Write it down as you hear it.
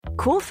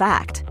Cool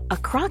fact, a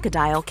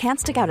crocodile can't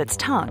stick out its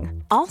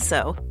tongue.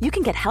 Also, you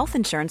can get health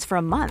insurance for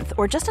a month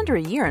or just under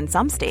a year in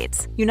some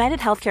states. United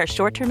Healthcare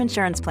short-term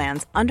insurance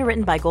plans,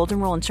 underwritten by Golden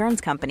Rule Insurance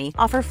Company,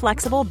 offer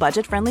flexible,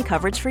 budget-friendly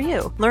coverage for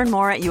you. Learn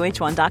more at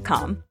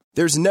uh1.com.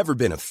 There's never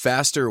been a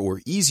faster or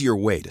easier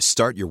way to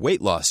start your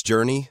weight loss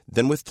journey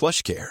than with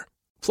PlushCare.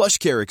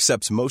 PlushCare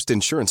accepts most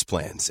insurance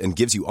plans and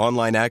gives you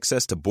online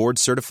access to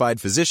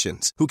board-certified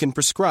physicians who can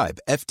prescribe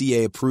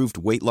FDA-approved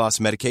weight loss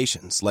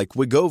medications like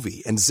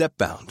Wegovy and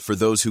Zepbound for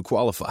those who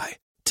qualify.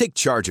 Take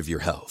charge of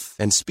your health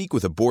and speak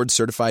with a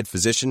board-certified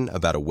physician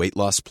about a weight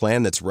loss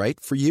plan that's right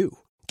for you.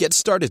 Get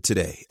started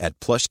today at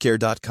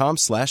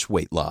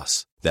plushcare.com/weight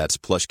loss. That's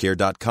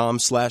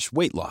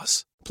plushcare.com/weight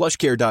loss.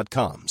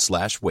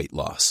 plushcare.com/weight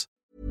loss.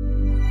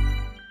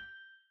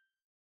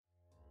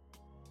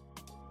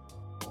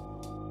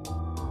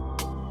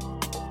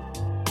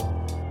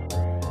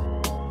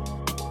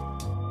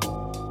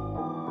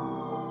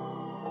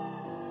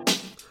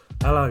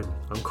 Hello,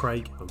 I'm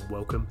Craig and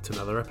welcome to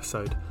another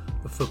episode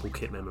of Football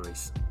Kit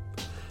Memories.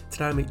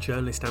 Today I meet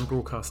journalist and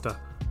broadcaster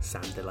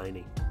Sam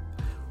Delaney.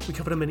 We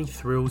cover the many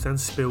thrills and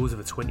spills of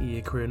a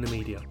 20-year career in the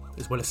media,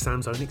 as well as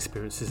Sam's own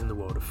experiences in the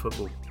world of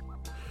football.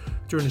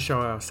 During the show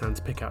I asked Sam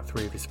to pick out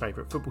 3 of his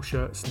favourite football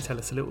shirts and tell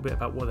us a little bit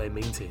about what they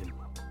mean to him.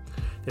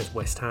 There's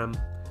West Ham,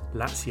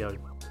 Lazio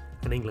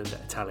and England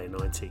at Italia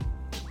 90.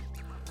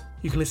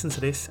 You can listen to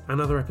this and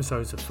other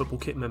episodes of Football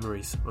Kit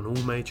Memories on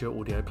all major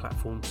audio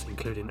platforms,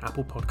 including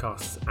Apple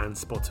Podcasts and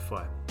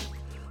Spotify.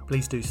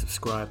 Please do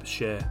subscribe,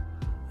 share,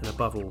 and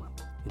above all,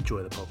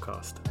 enjoy the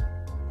podcast.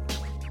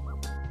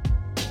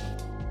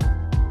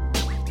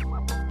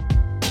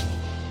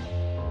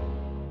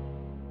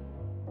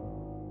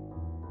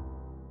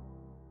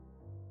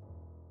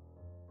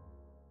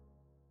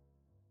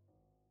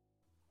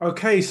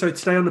 Okay, so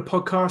today on the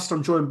podcast,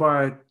 I'm joined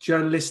by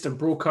journalist and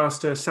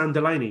broadcaster Sam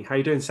Delaney. How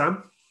you doing,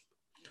 Sam?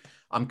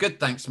 I'm good,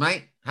 thanks,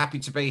 mate. Happy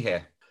to be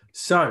here.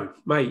 So,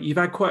 mate, you've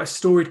had quite a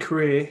storied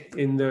career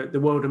in the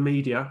world of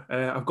media.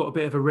 I've got a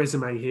bit of a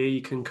resume here.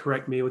 You can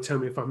correct me or tell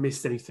me if I've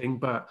missed anything,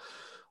 but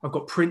I've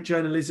got print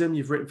journalism.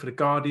 You've written for The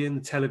Guardian,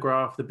 The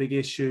Telegraph, The Big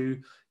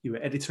Issue. You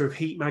were editor of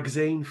Heat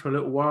magazine for a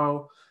little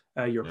while.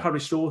 You're a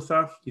published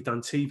author. You've done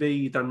TV,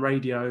 you've done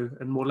radio,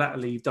 and more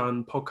latterly, you've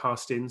done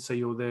podcasting. So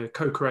you're the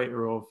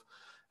co-creator of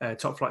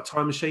Top Flight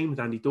Time Machine with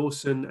Andy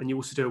Dawson, and you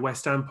also do a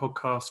West Ham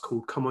podcast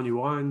called Come On You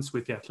Irons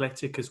with The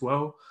Athletic as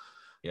well.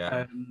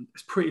 Yeah.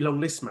 It's a pretty long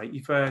list, mate.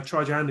 You've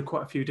tried your hand at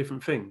quite a few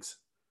different things.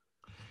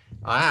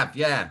 I have,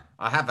 yeah.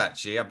 I have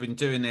actually. I've been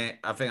doing it.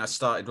 I think I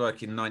started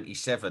work in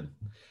 97,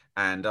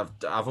 and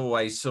I've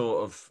always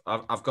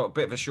I've got a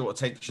bit of a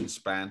short attention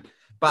span.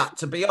 But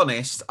to be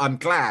honest, I'm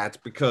glad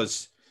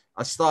because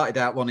I started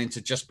out wanting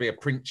to just be a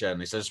print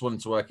journalist. I just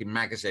wanted to work in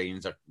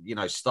magazines. I,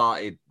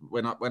 started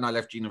when I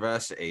left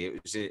university.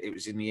 It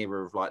was in the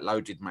era of like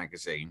Loaded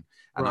magazine,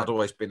 and right. I'd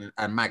always been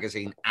a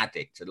magazine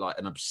addict, like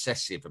an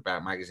obsessive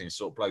about magazines.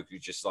 Sort of bloke who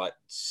just like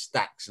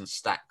stacks and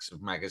stacks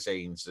of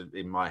magazines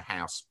in my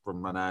house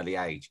from an early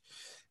age,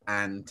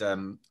 and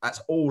that's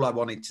all I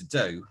wanted to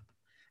do.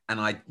 And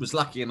I was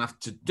lucky enough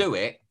to do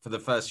it for the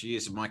first few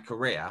years of my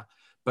career.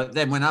 But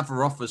then when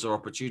other offers or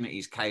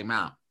opportunities came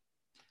up,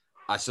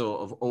 I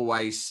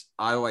always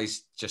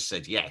just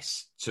said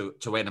yes to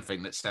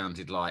anything that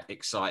sounded like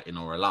exciting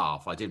or a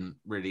laugh. I didn't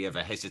really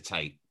ever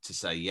hesitate to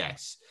say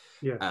yes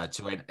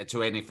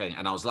to anything.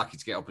 And I was lucky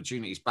to get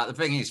opportunities. But the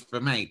thing is,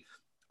 for me,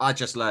 I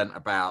just learned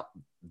about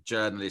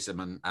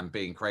journalism and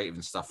being creative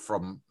and stuff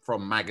from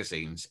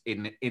magazines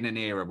in an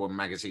era when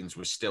magazines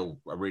were still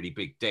a really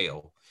big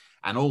deal.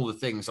 And all the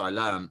things I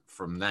learned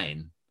from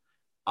then,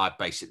 I've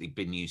basically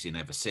been using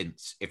ever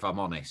since, if I'm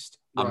honest.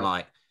 Right. I'm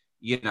like,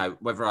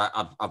 whether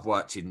I've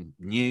worked in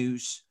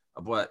news,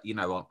 I've worked,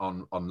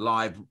 on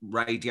live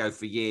radio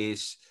for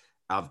years.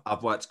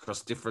 I've worked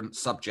across different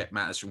subject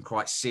matters, from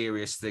quite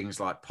serious things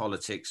like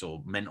politics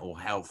or mental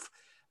health,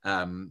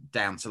 down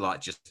to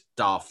like just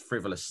daft,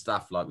 frivolous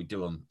stuff like we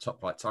do on Top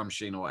Flight Time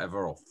Machine or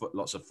whatever, or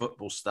lots of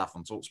football stuff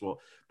on TalkSport.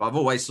 But I've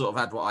always sort of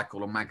had what I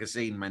call a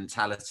magazine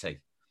mentality,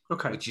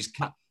 which is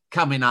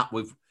coming up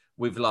with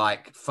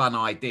like fun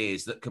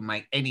ideas that can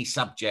make any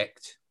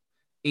subject,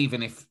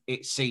 even if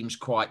it seems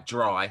quite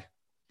dry,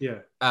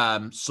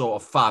 sort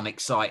of fun,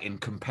 exciting,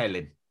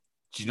 compelling.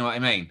 Do you know what I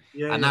mean?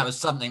 Yeah, and that was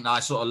something that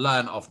I sort of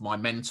learned off my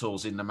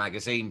mentors in the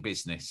magazine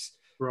business.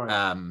 Right.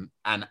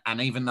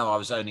 And even though I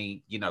was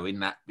only, in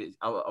that,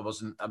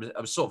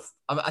 I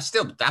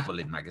still dabble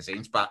in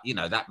magazines, but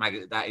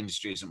that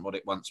industry isn't what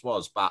it once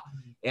was. But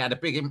it had a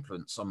big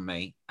influence on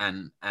me,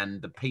 and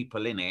the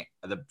people in it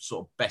are the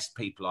sort of best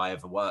people I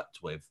ever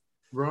worked with.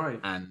 Right.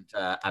 And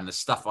the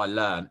stuff I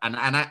learned, and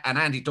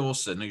Andy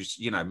Dawson, who's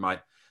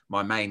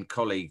my main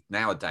colleague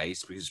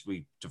nowadays, because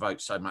we devote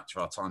so much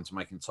of our time to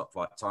making Top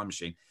Flight Time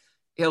Machine,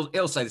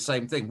 he'll say the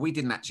same thing. We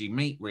didn't actually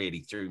meet really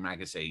through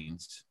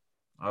magazines,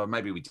 or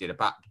maybe we did,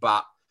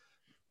 but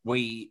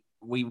we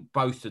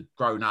both had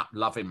grown up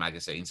loving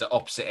magazines at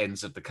opposite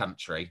ends of the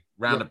country,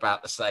 round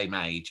about the same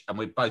age, and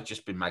we've both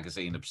just been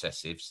magazine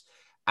obsessives.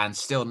 And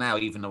still now,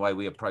 even the way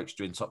we approach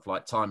doing Top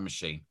Flight Time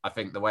Machine, I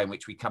think the way in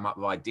which we come up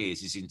with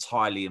ideas is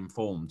entirely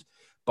informed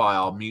by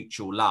our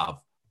mutual love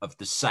of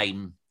the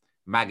same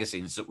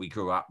magazines that we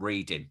grew up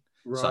reading.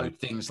 Right. So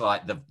things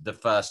like the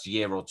first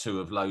year or two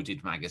of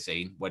Loaded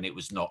magazine, when it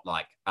was not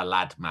like a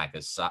lad mag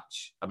as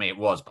such. I mean, it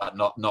was, but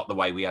not the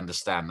way we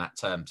understand that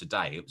term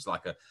today. It was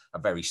like a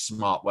very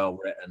smart,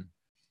 well-written,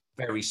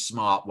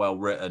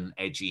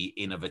 edgy,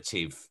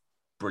 innovative,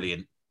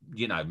 brilliant,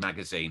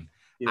 magazine.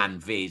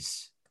 And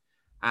Viz.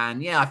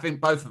 And I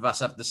think both of us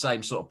have the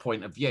same sort of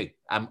point of view.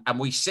 And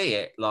we see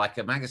it like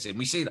a magazine.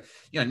 We see that,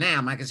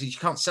 now magazines, you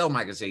can't sell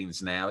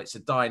magazines now. It's a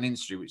dying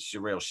industry, which is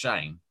a real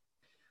shame.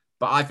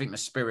 But I think the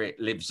spirit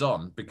lives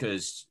on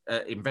because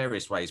in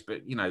various ways.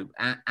 But,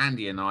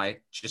 Andy and I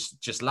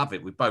just love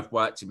it. We both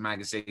worked in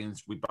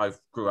magazines. We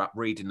both grew up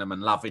reading them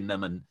and loving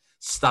them and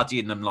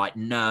studying them like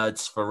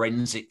nerds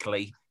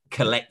forensically,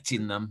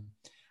 collecting them.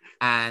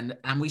 And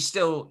we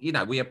still,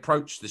 we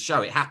approach the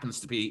show. It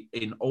happens to be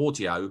in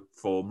audio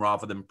form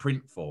rather than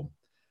print form.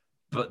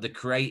 But the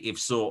creative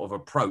sort of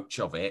approach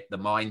of it, the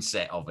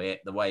mindset of it,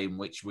 the way in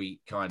which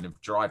we kind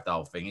of drive the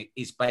whole thing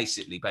is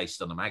basically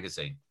based on a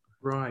magazine.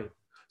 Right.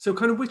 So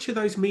kind of which of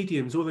those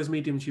mediums, all those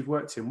mediums you've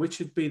worked in, which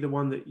would be the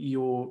one that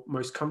you're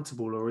most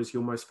comfortable or is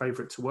your most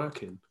favourite to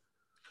work in?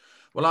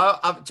 Well,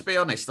 to be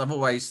honest, I've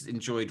always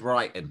enjoyed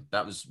writing.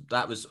 That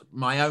was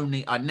my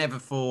only. I never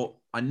for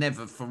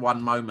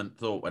one moment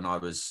thought when I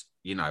was,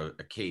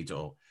 a kid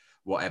or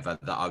whatever,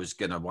 that I was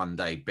going to one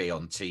day be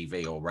on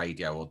TV or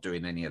radio or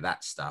doing any of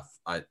that stuff.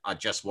 I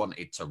just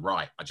wanted to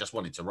write.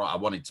 I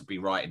wanted to be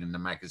writing in the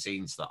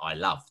magazines that I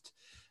loved.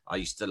 I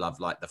used to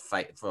love like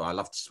I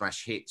loved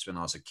Smash Hits when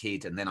I was a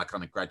kid, and then I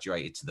kind of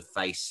graduated to The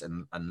Face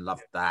and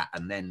loved that.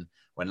 And then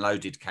when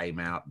Loaded came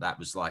out, that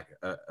was like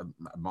a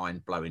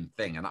mind-blowing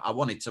thing. And I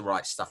wanted to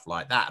write stuff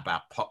like that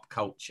about pop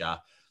culture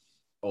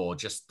or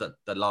just the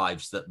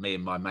lives that me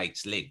and my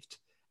mates lived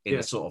in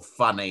a sort of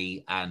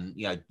funny and,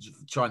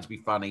 trying to be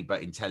funny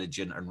but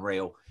intelligent and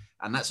real.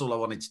 And that's all I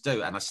wanted to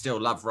do. And I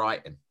still love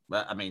writing.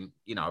 But I mean,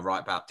 I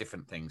write about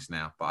different things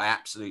now, but I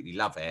absolutely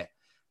love it.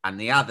 And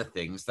the other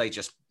things, they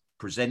just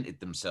presented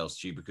themselves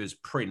to you because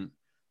print,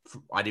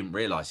 I didn't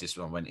realize this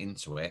when I went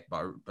into it,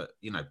 but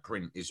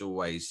print has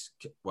always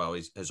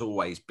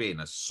been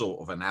a sort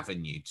of an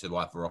avenue to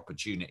other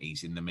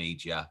opportunities in the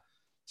media,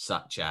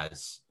 such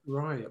as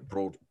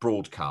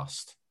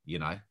broadcast,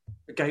 a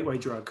gateway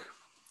drug.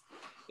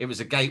 It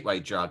was a gateway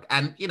drug.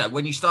 And,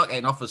 when you start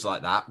getting offers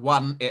like that,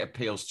 one, it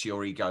appeals to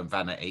your ego and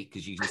vanity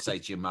because you can say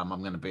to your mum,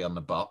 I'm going to be on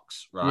the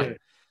box, right? Yeah.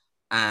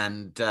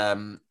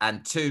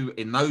 And two,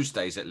 in those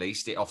days at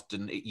least, it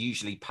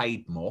usually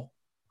paid more,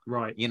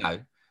 right?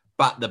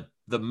 But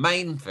the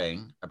main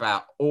thing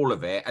about all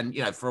of it,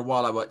 and for a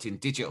while I worked in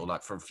digital.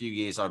 Like for a few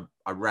years, I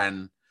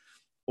ran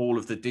all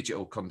of the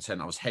digital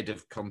content. I was head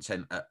of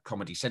content at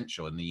Comedy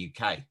Central in the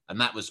UK, and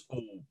that was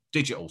all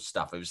digital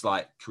stuff. It was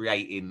like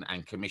creating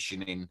and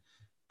commissioning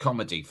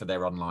comedy for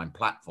their online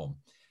platform.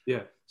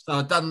 Yeah. So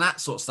I've done that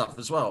sort of stuff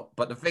as well.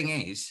 But the thing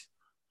is,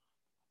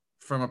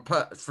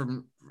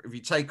 if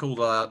you take all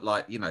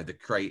the the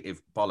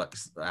creative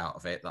bollocks out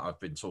of it that I've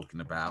been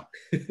talking about,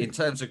 in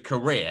terms of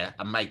career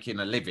and making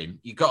a living,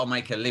 you got to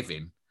make a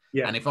living.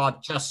 Yeah. And if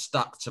I'd just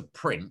stuck to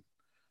print,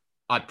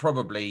 I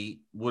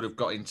probably would have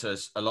got into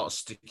a lot of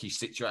sticky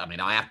situations. I mean,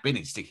 I have been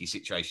in sticky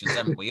situations,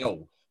 haven't we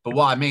all? But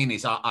what I mean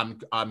is,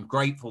 I'm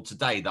grateful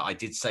today that I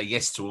did say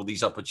yes to all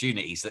these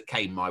opportunities that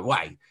came my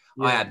way.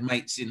 Yeah. I had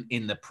mates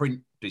in the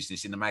print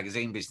business, in the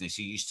magazine business,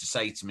 who used to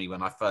say to me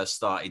when I first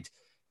started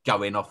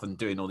going off and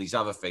doing all these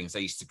other things, they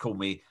used to call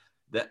me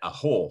a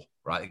whore,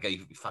 right? They go,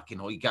 you fucking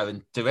whore, you go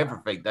and do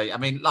everything.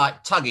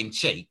 Like tongue in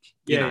cheek,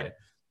 you know.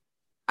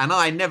 And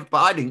I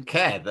didn't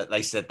care that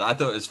they said that. I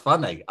thought it was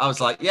funny. I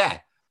was like, yeah.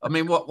 I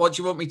mean, what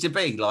do you want me to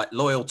be? Like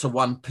loyal to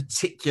one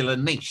particular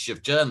niche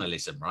of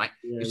journalism, right?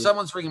 Yeah. If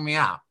someone's ringing me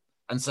up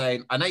and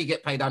saying, I know you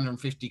get paid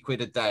 150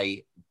 quid a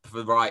day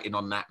for writing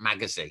on that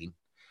magazine,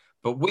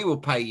 but we will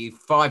pay you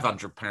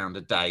 £500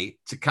 a day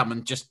to come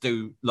and just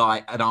do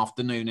like an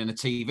afternoon in a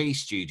TV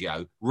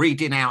studio,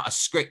 reading out a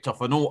script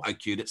off an auto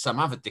cue that some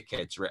other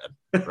dickhead's written.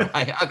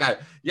 Right? I go,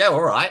 yeah,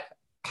 all right.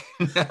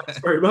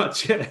 Very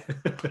much, yeah.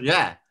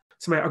 Yeah.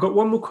 So, mate, I've got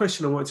one more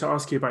question I wanted to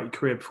ask you about your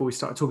career before we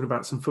start talking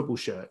about some football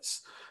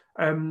shirts.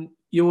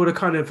 You're the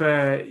kind of,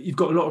 you've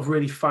got a lot of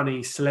really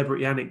funny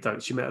celebrity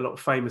anecdotes. You met a lot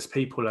of famous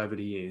people over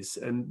the years.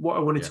 And what I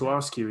wanted to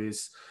ask you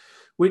is,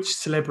 which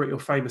celebrity or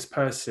famous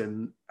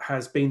person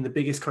has been the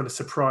biggest kind of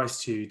surprise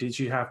to you? Did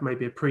you have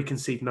maybe a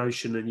preconceived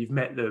notion and you've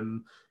met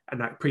them and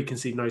that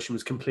preconceived notion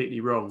was completely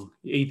wrong,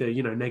 either,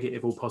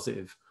 negative or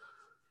positive?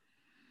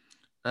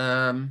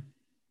 That's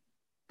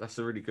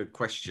a really good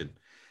question.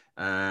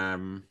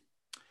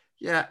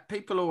 Yeah,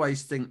 people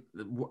always think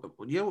that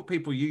what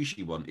people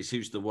usually want is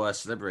who's the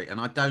worst celebrity. And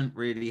I don't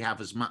really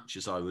have as much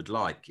as I would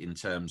like in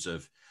terms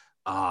of,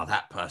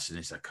 that person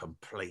is a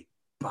complete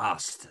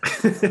bastard.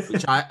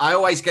 Which I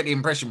always get the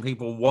impression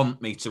people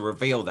want me to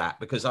reveal that,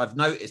 because I've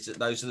noticed that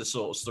those are the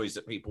sort of stories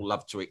that people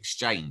love to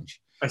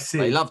exchange. I see.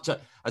 They love to,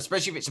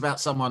 especially if it's about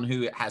someone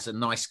who has a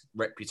nice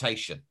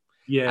reputation.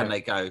 Yeah. And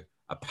they go,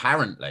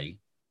 apparently,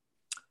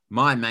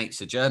 my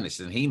mate's a journalist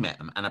and he met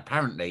them. And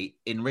apparently,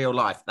 in real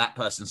life, that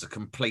person's a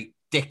complete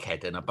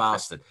dickhead and a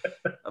bastard.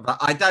 But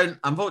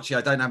unfortunately,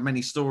 I don't have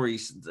many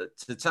stories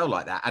to tell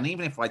like that. And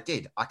even if I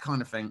did, I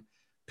kind of think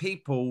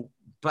people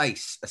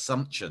base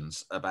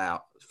assumptions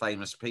about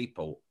famous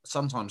people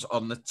sometimes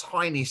on the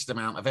tiniest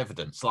amount of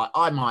evidence. Like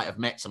I might have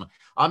met someone.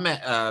 I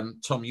met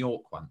Tom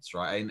York once,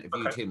 right? I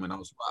interviewed him when I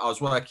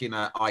was working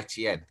at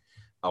ITN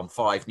on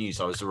 5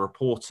 News. I was a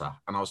reporter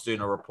and I was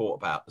doing a report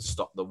about the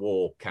Stop the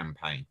War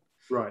campaign.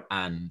 Right.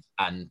 And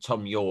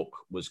Tom York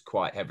was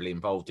quite heavily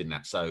involved in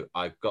that. So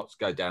I got to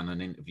go down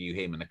and interview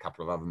him and a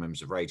couple of other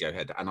members of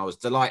Radiohead. And I was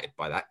delighted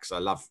by that because I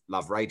love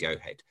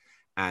Radiohead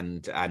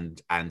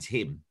and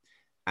him.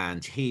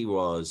 And he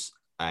was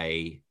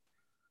a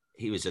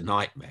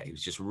nightmare. He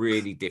was just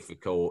really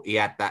difficult. He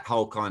had that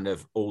whole kind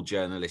of all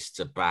journalists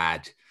are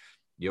bad.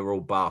 You're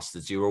all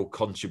bastards. You're all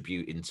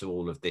contributing to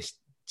all of this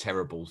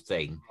terrible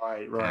thing.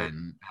 Right.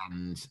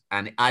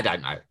 And I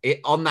don't know.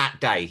 On that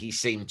day, he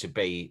seemed to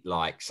be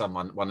like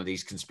one of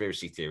these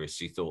conspiracy theorists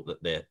who thought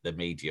that the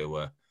media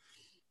were,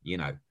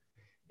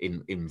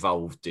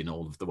 involved in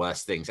all of the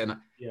worst things.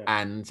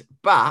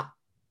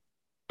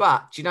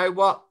 But do you know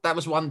what? That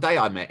was one day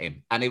I met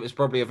him, and it was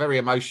probably a very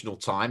emotional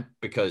time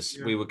because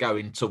we were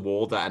going to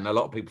war, and a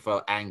lot of people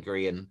felt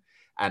angry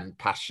and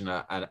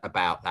passionate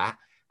about that.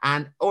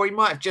 Or he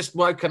might have just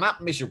woken up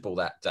miserable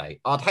that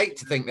day. I'd hate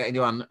to think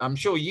that I'm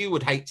sure you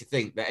would hate to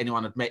think that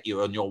anyone had met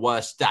you on your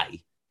worst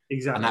day.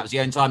 Exactly. And that was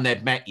the only time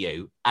they'd met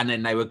you. And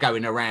then they were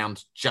going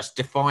around just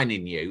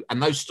defining you. And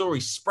those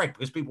stories spread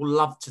because people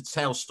love to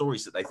tell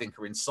stories that they think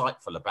are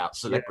insightful about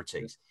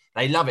celebrities.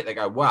 Yeah. They love it. They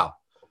go, wow.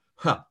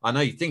 I know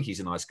you think he's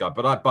a nice guy,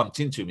 but I bumped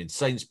into him in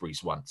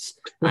Sainsbury's once.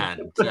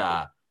 And,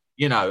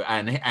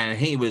 and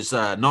he was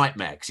a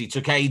nightmare because he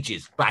took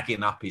ages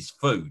bagging up his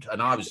food.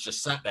 And I was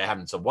just sat there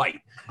having to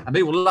wait. And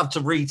people love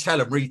to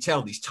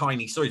retell these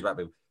tiny stories about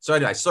people. So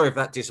anyway, sorry if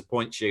that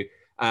disappoints you.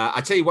 I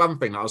tell you one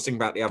thing that I was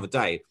thinking about the other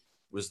day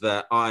was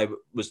that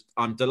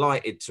I'm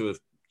delighted to have,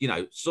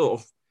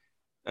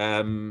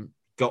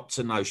 got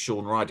to know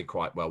Shaun Ryder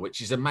quite well,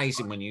 which is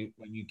amazing when you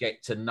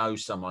get to know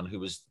someone who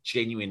was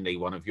genuinely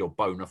one of your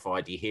bona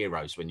fide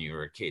heroes when you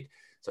were a kid.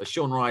 So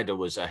Shaun Ryder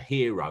was a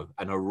hero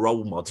and a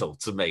role model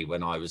to me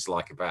when I was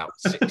like about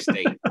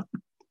 16.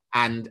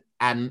 and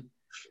I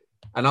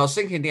was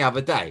thinking the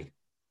other day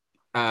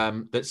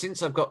that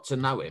since I've got to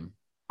know him,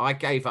 I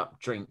gave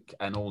up drink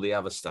and all the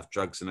other stuff,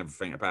 drugs and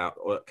everything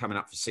coming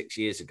up for 6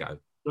 years ago.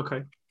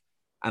 Okay.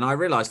 And I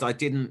realized I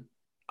didn't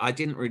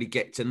really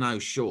get to know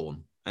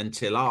Shaun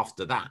until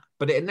after that,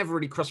 but it had never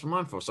really crossed my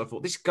mind before. So I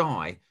thought, this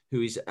guy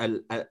who is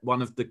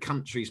one of the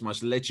country's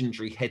most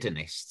legendary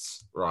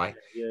hedonists, right?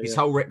 His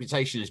whole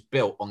reputation is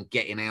built on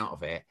getting out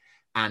of it,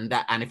 and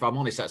if I'm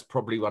honest, that's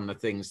probably one of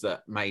the things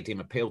that made him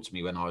appeal to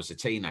me when I was a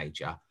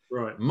teenager.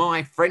 Right.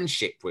 My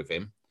friendship with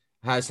him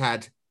has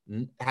had,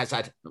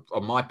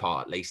 on my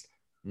part at least,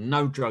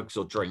 no drugs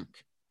or drink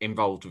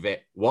involved with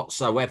it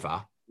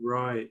whatsoever.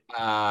 Right.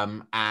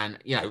 And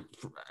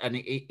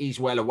he's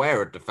well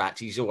aware of the fact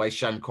he's always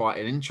shown quite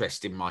an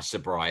interest in my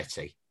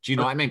sobriety. Do you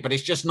know what I mean? But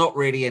it's just not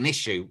really an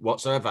issue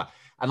whatsoever.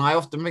 And I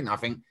often think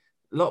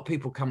a lot of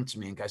people come to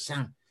me and go,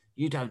 Sam,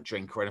 you don't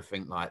drink or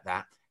anything like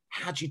that.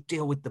 How do you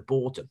deal with the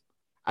boredom?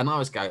 And I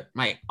always go,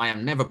 mate, I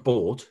am never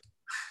bored.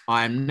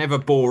 I am never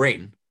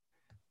boring.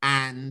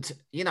 And,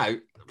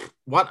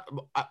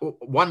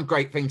 one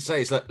great thing to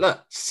say is that,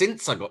 look,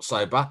 since I got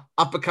sober,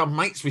 I've become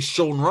mates with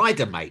Shaun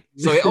Ryder, mate.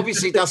 So it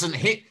obviously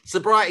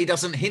sobriety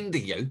doesn't hinder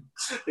you.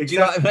 Exactly. Do you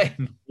know what I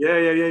mean?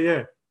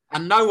 Yeah.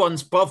 And no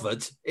one's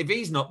bothered. If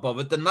he's not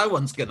bothered, then no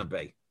one's going to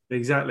be.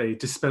 Exactly.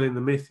 Dispelling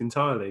the myth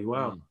entirely.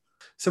 Wow.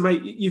 So,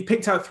 mate, you've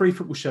picked out 3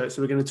 football shirts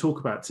that we're going to talk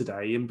about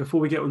today. And before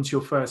we get on to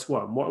your first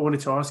one, what I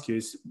wanted to ask you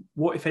is,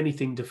 what, if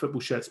anything, do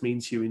football shirts mean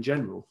to you in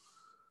general?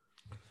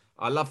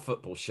 I love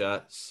football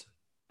shirts.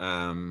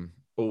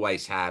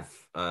 Always have,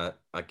 I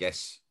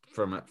guess,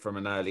 from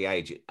an early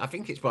age. I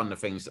think it's one of the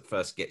things that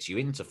first gets you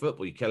into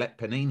football. You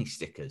collect Panini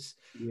stickers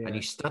and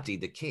you study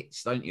the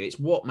kits, don't you? It's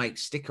what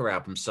makes sticker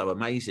albums so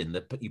amazing.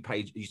 That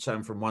you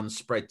turn from one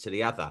spread to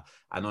the other,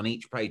 and on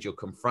each page you're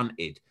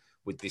confronted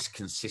with this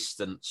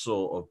consistent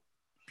sort of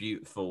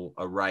beautiful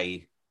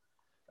array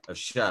of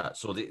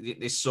shirts, or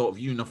this sort of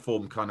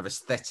uniform kind of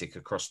aesthetic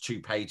across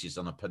 2 pages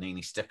on a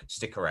Panini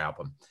sticker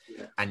album,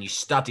 and you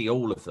study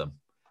all of them.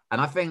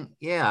 And I think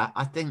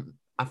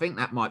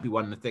that might be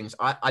one of the things.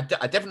 I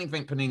definitely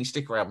think Panini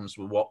sticker albums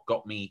were what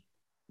got me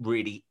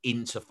really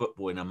into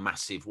football in a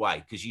massive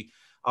way. Because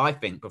I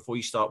think before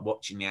you start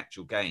watching the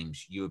actual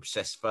games, you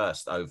obsess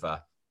first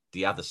over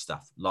the other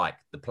stuff, like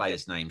the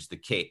players' names, the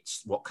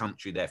kits, what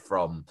country they're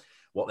from,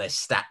 what their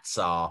stats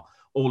are,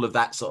 all of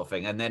that sort of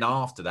thing. And then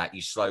after that,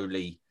 you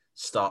slowly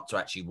start to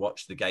actually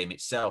watch the game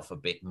itself a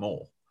bit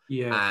more.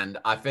 Yeah. And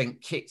I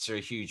think kits are a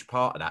huge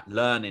part of that,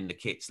 learning the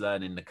kits,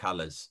 learning the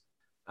colours.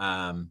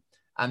 And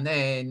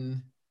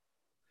then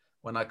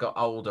when I got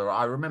older,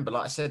 I remember,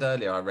 like I said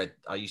earlier,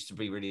 I used to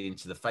be really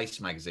into the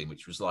Face magazine,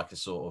 which was like a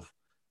sort of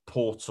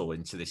portal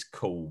into this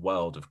cool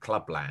world of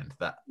Clubland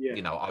that,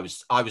 you know,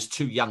 I was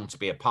too young to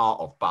be a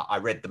part of, but I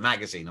read the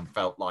magazine and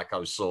felt like I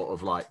was sort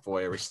of like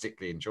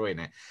voyeuristically enjoying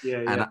it.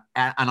 And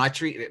I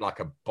treated it like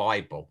a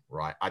Bible,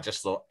 right? I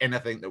just thought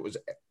anything that was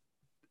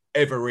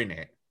ever in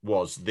it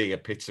was the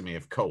epitome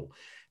of cool.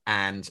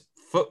 And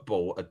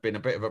football had been a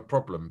bit of a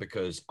problem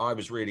because I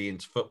was really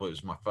into football. It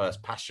was my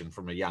first passion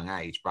from a young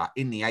age. But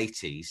in the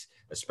 80s,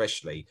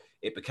 especially,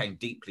 it became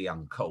deeply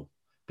uncool.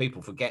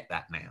 People forget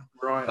that now.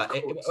 Right. But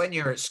when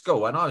you're at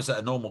school, and I was at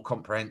a normal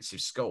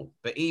comprehensive school,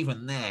 but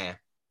even there,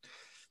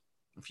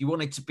 if you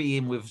wanted to be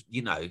in with,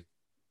 you know,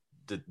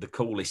 the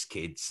coolest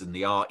kids and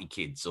the arty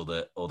kids or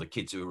the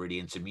kids who were really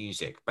into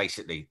music,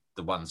 basically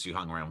the ones who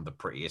hung around with the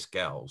prettiest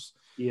girls.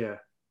 Yeah.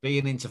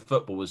 Being into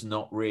football was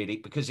not really,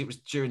 because it was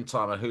during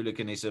time of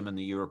hooliganism and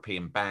the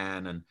European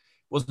ban, and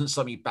wasn't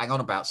something you bang on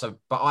about. So,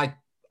 but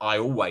I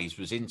always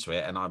was into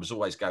it, and I was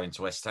always going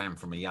to West Ham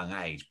from a young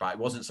age, but it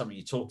wasn't something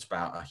you talked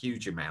about a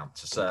huge amount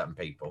to certain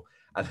people.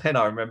 And then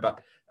I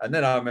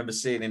remember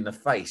seeing in the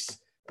Face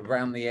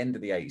around the end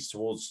of the 80s,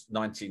 towards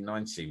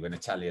 1990, when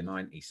Italia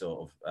 90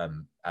 sort of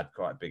had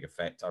quite a big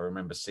effect. I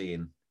remember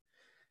seeing,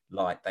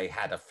 like, they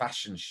had a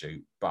fashion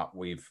shoot, but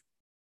with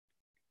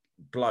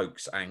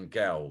blokes and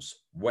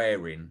girls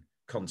wearing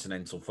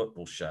continental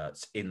football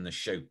shirts in the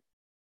shoot,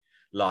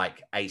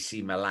 like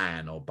AC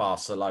Milan or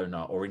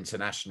Barcelona, or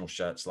international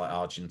shirts like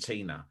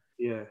Argentina.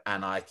 Yeah.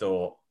 And I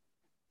thought,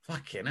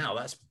 fucking hell,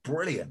 that's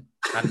brilliant.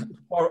 And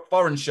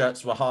foreign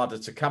shirts were harder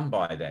to come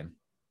by then.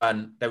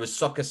 And there was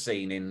soccer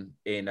scene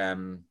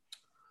in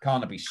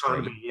Carnaby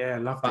Street. Yeah,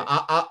 loved it.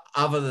 But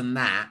other than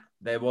that,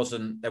 there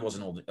wasn't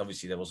all the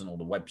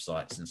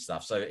websites and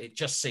stuff. So it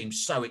just seemed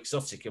so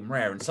exotic and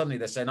rare. And suddenly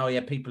they're saying, oh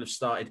yeah, people have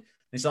started,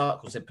 this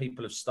article said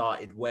people have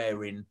started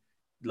wearing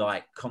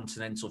like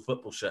continental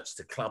football shirts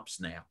to clubs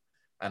now.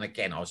 And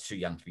again, I was too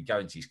young to be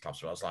going to these clubs,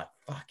 but I was like,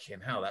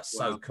 fucking hell, that's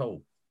so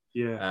cool.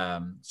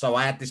 Yeah. So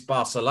I had this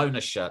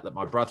Barcelona shirt that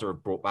my brother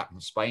had brought back from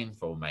Spain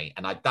for me,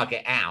 and I dug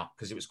it out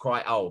because it was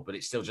quite old, but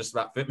it still just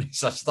about fit me.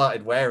 So I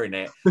started wearing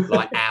it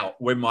like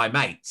out with my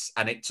mates,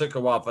 and it took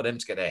a while for them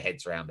to get their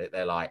heads around it.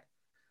 They're like,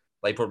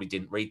 they probably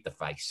didn't read the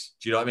Face.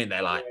 Do you know what I mean?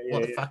 They're like,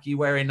 what the fuck are you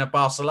wearing a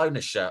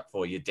Barcelona shirt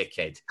for, you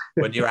dickhead,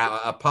 when you're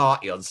out at a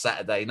party on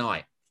Saturday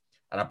night?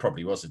 And I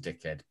probably was a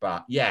dickhead.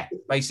 But yeah,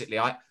 basically,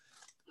 I,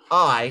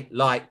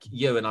 like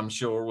you, and I'm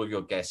sure all of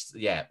your guests,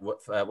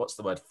 what's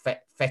the word?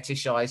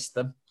 Fetishized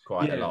them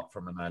quite a lot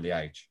from an early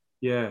age.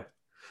 Yeah.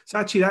 So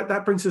actually,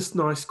 that brings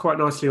us quite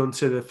nicely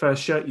onto the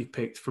first shirt you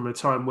picked from a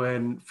time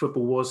when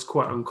football was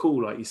quite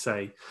uncool, like you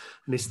say.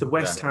 And it's the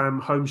West Ham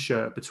home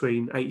shirt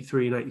between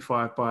 83 and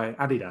 85 by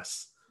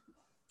Adidas.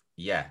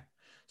 Yeah.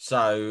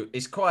 So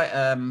it's quite,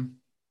 I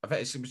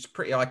think it's a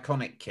pretty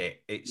iconic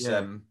kit. It's,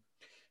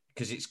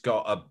 because it's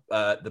got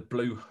the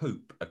blue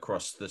hoop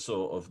across the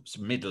sort of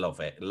middle of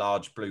it,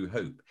 large blue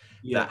hoop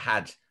that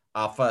had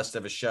our first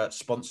ever shirt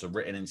sponsor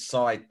written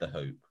inside the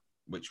hoop,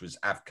 which was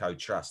Avco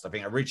Trust. I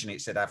think originally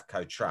it said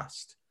Avco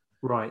Trust.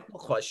 Right. Not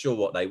quite sure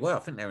what they were. I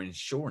think they're an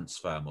insurance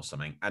firm or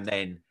something. And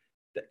then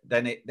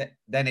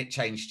it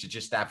changed to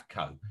just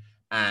Avco.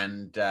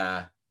 And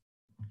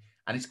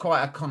it's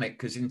quite iconic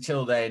because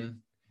until then,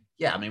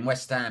 I mean,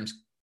 West Ham's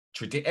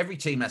every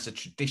team has a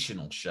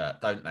traditional shirt,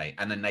 don't they?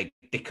 And then they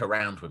dick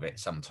around with it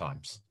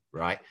sometimes,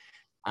 right?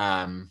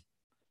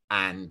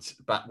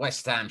 But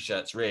West Ham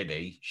shirts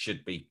really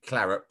should be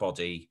claret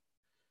body,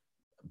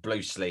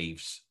 blue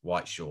sleeves,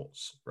 white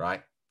shorts,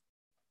 right?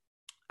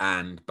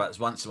 But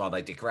once in a while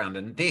they dick around,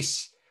 and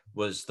this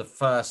was the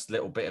first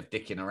little bit of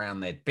dicking around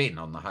there'd been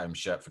on the home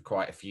shirt for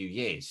quite a few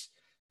years,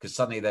 because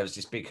suddenly there was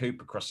this big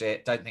hoop across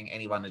it. Don't think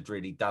anyone had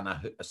really done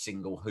a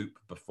single hoop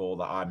before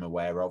that I'm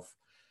aware of.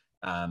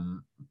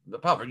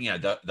 Apart from,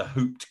 the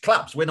hooped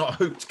clubs. We're not a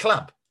hooped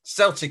club.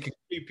 Celtic and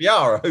QPR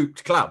are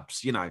hooped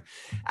clubs,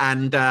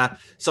 and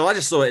so I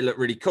just thought it looked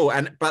really cool.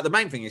 But the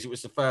main thing is, it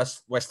was the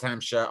first West Ham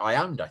shirt I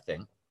owned.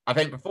 I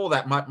think before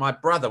that, my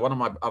brother, one of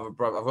my other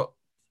brothers, I've got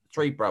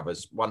three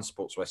brothers. One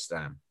supports West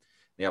Ham,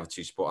 the other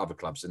two support other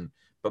clubs.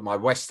 But my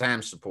West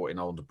Ham supporting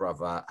older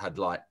brother had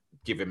like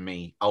given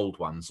me old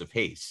ones of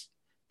his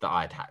that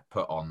I'd had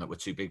put on that were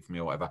too big for me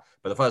or whatever.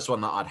 But the first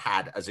one that I'd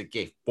had as a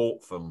gift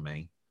bought for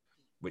me,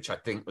 which I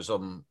think was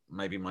on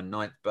maybe my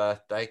 9th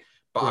birthday.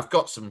 But I've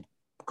got some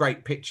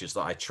great pictures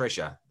that I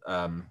treasure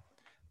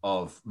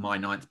of my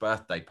 9th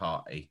birthday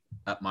party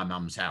at my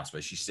mum's house,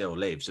 where she still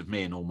lives, of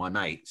me and all my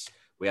mates.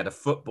 We had a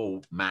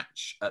football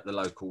match at the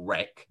local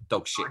rec,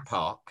 Dogshit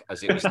Park,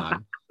 as it was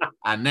known.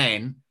 And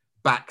then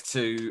back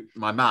to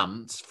my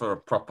mum's for a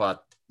proper,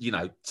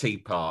 tea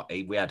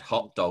party. We had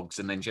hot dogs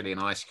and then jelly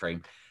and ice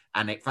cream.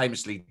 And it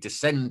famously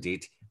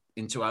descended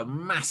into a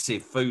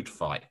massive food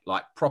fight,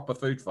 like proper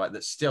food fight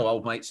that still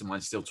old mates of mine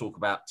still talk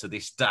about to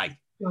this day.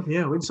 Oh,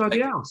 yeah, inside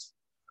the house.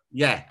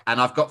 Yeah, and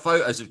I've got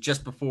photos of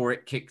just before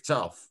it kicked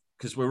off,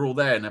 because we're all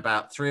there, and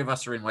about 3 of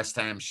us are in West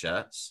Ham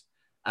shirts,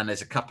 and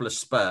there's a couple of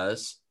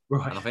Spurs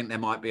Right. And I think there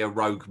might be a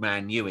rogue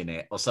Man U in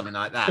it or something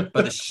like that.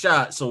 But the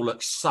shirts all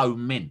look so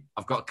mint.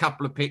 I've got a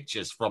couple of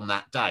pictures from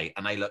that day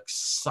and they look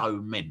so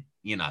mint,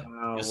 you know.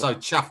 Wow. You're so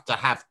chuffed to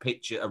have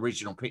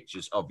original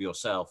pictures of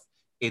yourself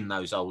in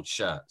those old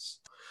shirts.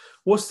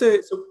 What's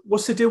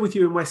the deal with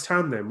you in West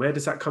Ham then? Where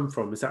does that come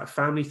from? Is that a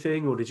family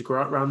thing or did you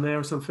grow up around there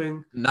or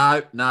something?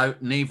 No,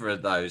 neither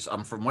of those.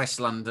 I'm from West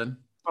London.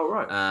 Oh,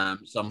 right.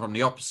 So I'm from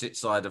the opposite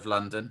side of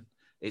London.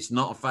 It's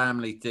not a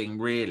family thing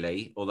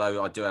really,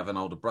 although I do have an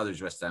older brother who's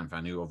a West Ham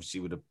fan who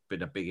obviously would have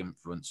been a big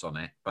influence on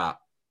it. But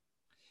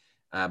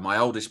my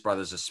oldest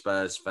brother's a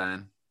Spurs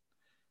fan.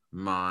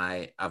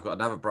 I've got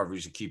another brother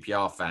who's a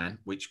QPR fan,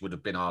 which would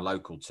have been our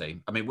local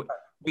team. I mean,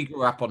 we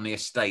grew up on the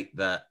estate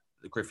that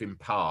Griffin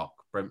Park,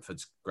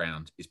 Brentford's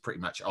ground, is pretty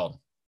much on,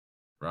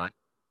 right?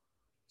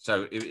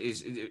 So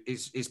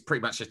it's pretty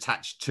much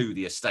attached to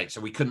the estate.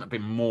 So we couldn't have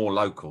been more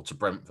local to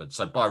Brentford.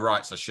 So by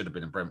rights, I should have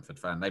been a Brentford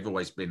fan. They've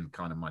always been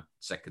kind of my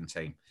second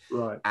team.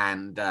 Right.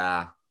 And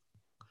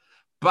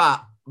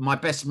but my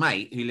best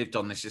mate who lived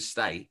on this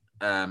estate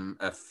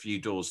a few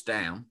doors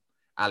down,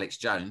 Alex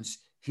Jones,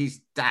 his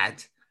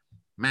dad,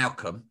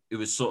 Malcolm, who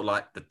was sort of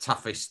like the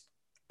toughest,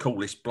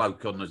 coolest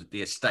bloke on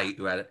the estate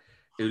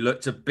who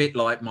looked a bit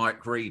like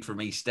Mike Reed from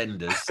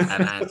EastEnders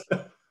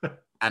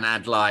and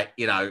had like,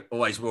 you know,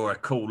 always wore a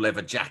cool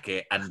leather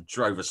jacket and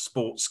drove a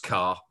sports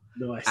car.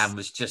 Nice. And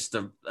was just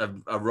an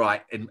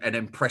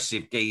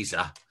impressive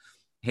geezer.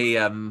 He,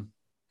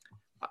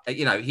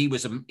 you know, he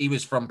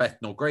was from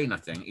Bethnal Green, I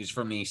think. He was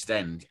from the East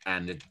End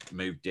and had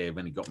moved here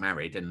when he got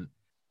married.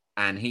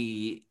 And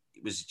he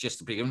was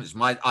just a big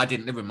influence. I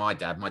didn't live with my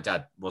dad. My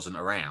dad wasn't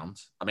around.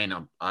 I mean,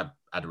 I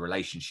had a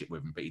relationship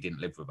with him, but he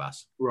didn't live with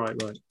us.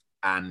 Right.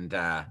 And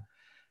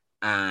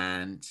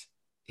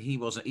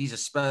he's a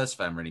Spurs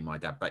fan, really, my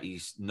dad, but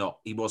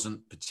he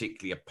wasn't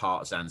particularly a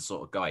partisan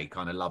sort of guy. He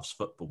kind of loves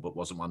football, but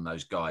wasn't one of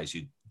those guys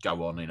who'd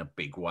go on in a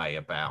big way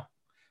about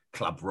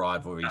club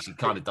rivalries. He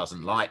kind of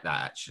doesn't like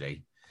that,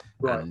 actually.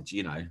 Right. And,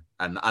 you know,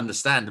 and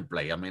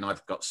understandably, I mean,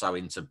 I've got so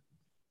into,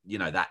 you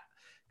know, that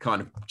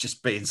kind of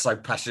just being so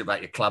passionate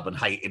about your club and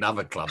hating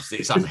other clubs.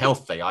 It's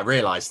unhealthy. I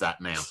realise that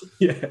now.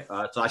 Yeah.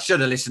 So I should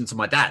have listened to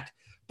my dad.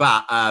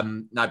 But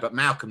but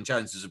Malcolm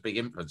Jones was a big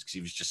influence because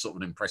he was just sort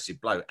of an impressive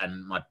bloke.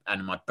 And my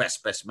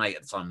best mate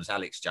at the time was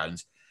Alex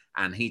Jones,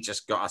 and he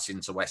just got us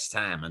into West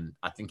Ham, and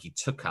I think he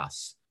took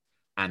us.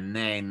 And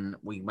then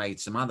we made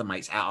some other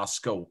mates at our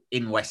school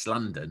in West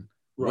London,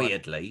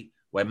 weirdly,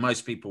 where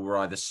most people were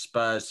either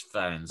Spurs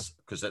fans,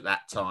 because at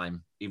that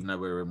time, even though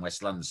we were in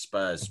West London,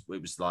 Spurs,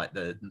 it was like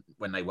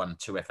when they won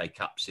 2 FA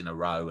Cups in a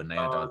row, and they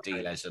had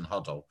Ardiles and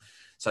Hoddle.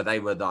 So they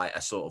were like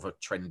a sort of a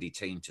trendy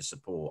team to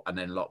support. And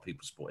then a lot of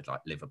people supported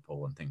like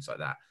Liverpool and things like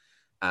that.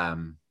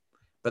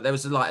 But there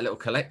was like a little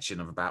collection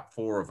of about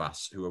 4 of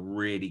us who were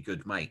really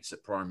good mates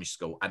at primary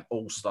school and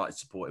all started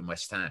supporting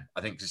West Ham.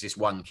 I think because this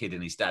one kid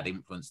and his dad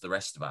influenced the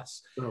rest of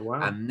us. Oh,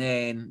 wow. And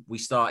then we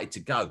started to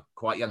go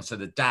quite young. So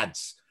the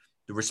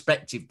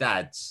respective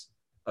dads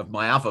of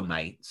my other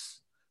mates,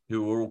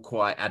 who were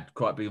all had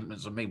quite big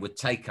influence on me, would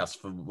take us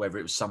for whether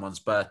it was someone's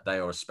birthday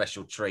or a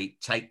special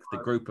treat, take the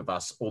group of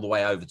us all the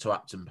way over to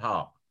Upton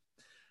Park.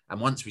 And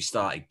once we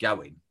started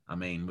going, I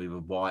mean,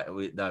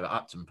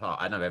 Upton Park,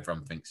 I know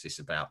everyone thinks this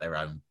about their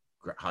own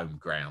home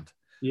ground.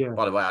 Yeah.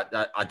 By the way,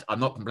 I'm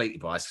not completely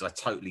biased because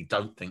I totally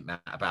don't think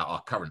that about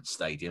our current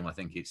stadium. I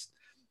think it's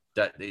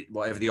that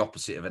whatever the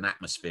opposite of an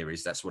atmosphere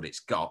is, that's what it's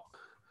got.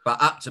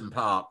 But Upton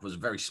Park was a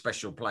very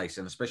special place.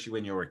 And especially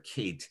when you're a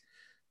kid,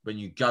 when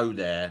you go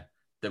there,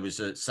 there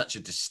was such a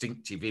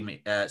distinctive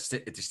image, a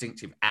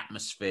distinctive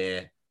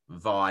atmosphere,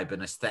 vibe,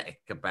 and aesthetic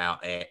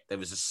about it. There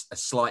was a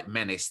slight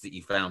menace that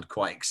you found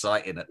quite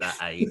exciting at that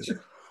age,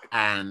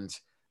 and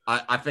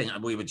I think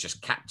we were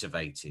just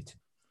captivated.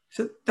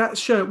 So that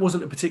shirt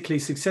wasn't a particularly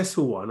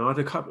successful one. I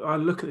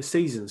look at the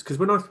seasons because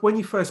when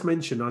you first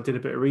mentioned, I did a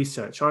bit of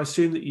research. I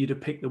assumed that you'd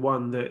have picked the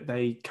one that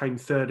they came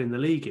third in the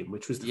league in,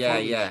 which was the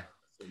yeah.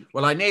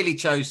 Well, I nearly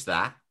chose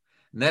that,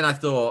 and then I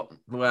thought,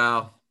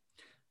 well,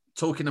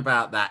 talking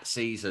about that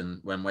season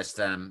when West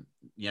Ham,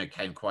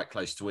 came quite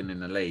close to winning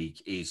the league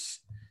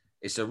it's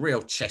a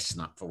real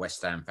chestnut for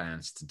West Ham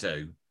fans to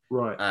do.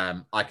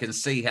 Right. I can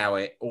see how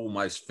it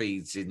almost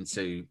feeds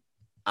into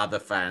other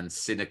fans'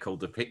 cynical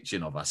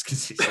depiction of us,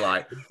 because it's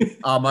like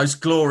our most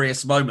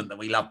glorious moment that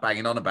we love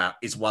banging on about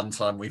is one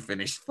time we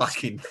finished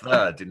fucking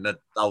third in the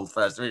old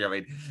first league. I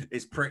mean,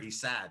 it's pretty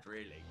sad,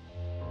 really.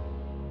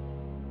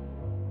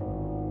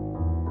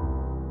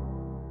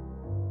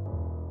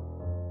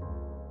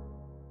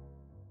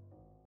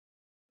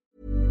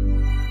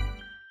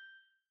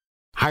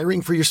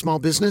 Hiring for your small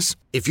business?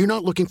 If you're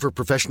not looking for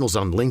professionals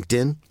on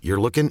LinkedIn, you're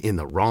looking in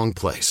the wrong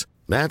place.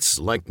 That's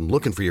like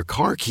looking for your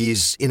car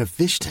keys in a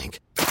fish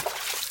tank.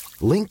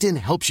 LinkedIn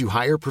helps you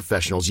hire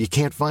professionals you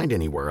can't find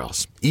anywhere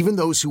else, even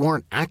those who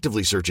aren't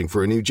actively searching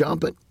for a new job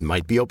but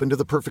might be open to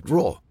the perfect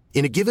role.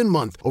 In a given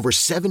month, over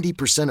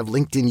 70% of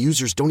LinkedIn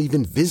users don't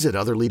even visit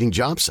other leading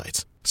job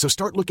sites. So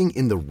start looking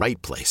in the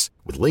right place.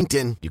 With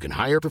LinkedIn, you can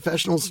hire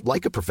professionals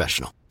like a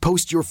professional.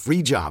 Post your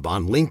free job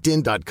on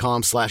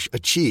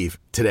linkedin.com/achieve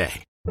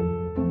today.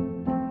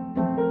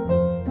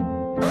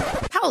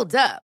 Hold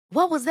up.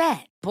 What was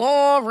that?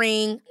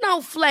 Boring.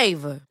 No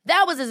flavor.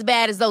 That was as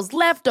bad as those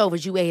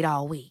leftovers you ate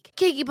all week.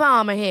 Keke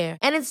Palmer here,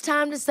 and it's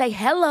time to say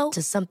hello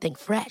to something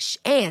fresh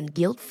and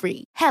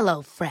guilt-free.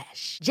 Hello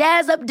Fresh.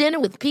 Jazz up dinner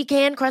with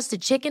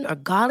pecan-crusted chicken or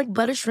garlic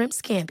butter shrimp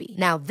scampi.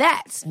 Now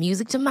that's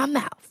music to my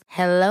mouth.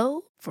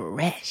 Hello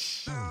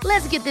Fresh.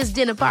 Let's get this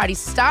dinner party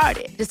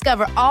started.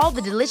 Discover all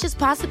the delicious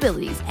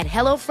possibilities at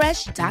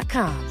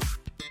hellofresh.com.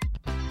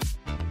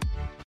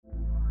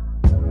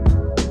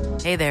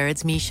 Hey there,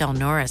 it's Michelle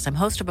Norris. I'm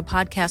host of a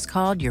podcast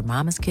called Your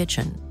Mama's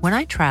Kitchen. When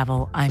I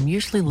travel, I'm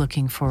usually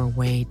looking for a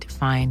way to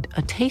find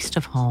a taste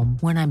of home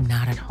when I'm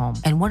not at home.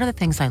 And one of the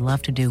things I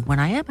love to do when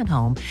I am at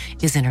home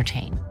is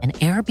entertain. And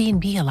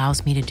Airbnb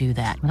allows me to do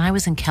that. When I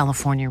was in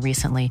California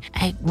recently,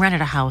 I rented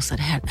a house that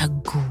had a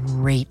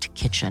great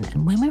kitchen.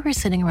 And when we were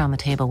sitting around the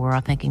table, we were all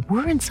thinking,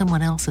 we're in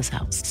someone else's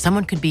house.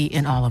 Someone could be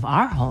in all of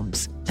our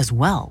homes as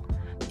well.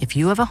 If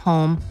you have a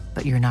home,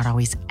 but you're not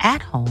always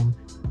at home,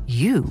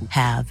 you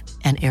have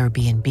an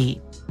Airbnb.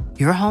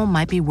 Your home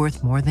might be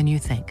worth more than you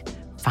think.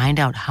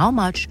 Find out how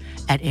much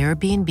at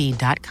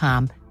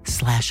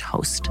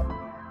airbnb.com/host.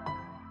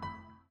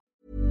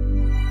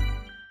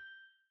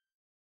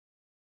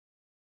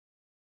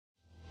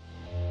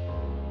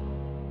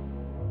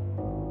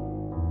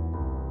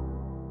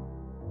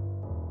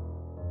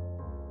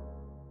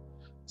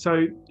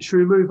 So, should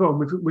we move on?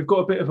 We've got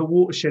a bit of a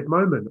watershed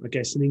moment, I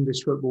guess, in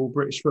English football,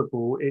 British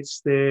football.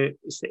 It's the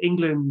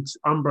England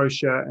Umbro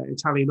shirt at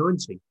Italia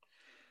 90.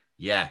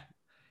 Yeah,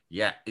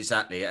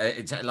 exactly.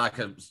 It's like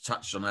I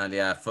touched on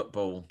earlier.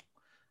 Football,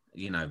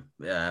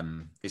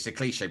 it's a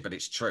cliche, but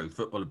it's true.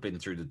 Football had been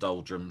through the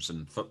doldrums,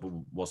 and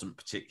football wasn't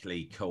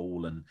particularly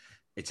cool. And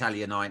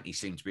Italia 90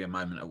 seemed to be a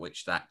moment at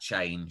which that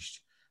changed,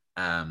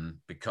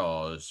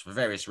 because for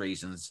various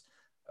reasons,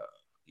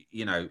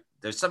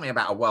 there's something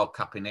about a World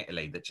Cup in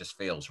Italy that just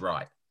feels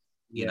right.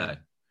 You know,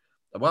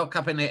 a World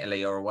Cup in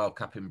Italy or a World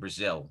Cup in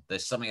Brazil,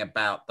 there's something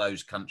about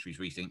those countries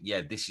where you think, yeah,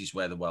 this is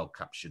where the World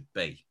Cup should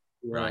be.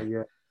 Right.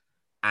 Yeah.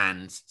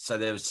 And so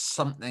there was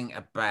something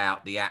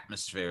about the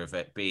atmosphere of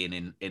it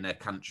being in a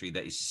country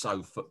that is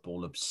so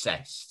football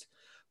obsessed,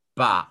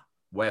 but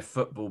where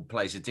football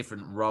plays a very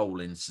different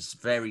role in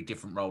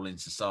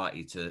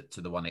society to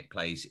the one it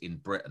plays in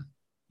Britain.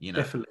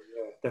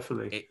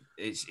 Definitely.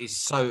 It's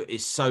so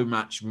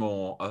much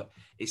more.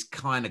 It's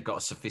kind of got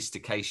a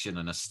sophistication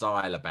and a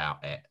style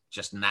about it,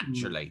 just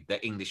naturally,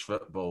 that English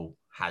football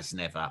has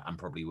never and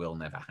probably will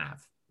never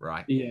have.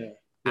 Right. Yeah.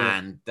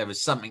 And there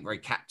was something very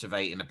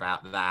captivating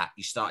about that.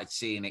 You started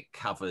seeing it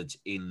covered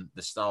in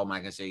the style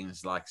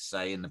magazines, like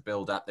say in the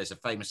build-up. There's a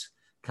famous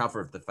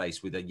cover of The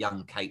Face with a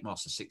young Kate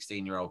Moss, a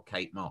 16-year-old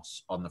Kate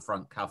Moss, on the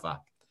front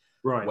cover,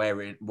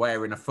 right,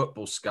 wearing a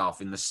football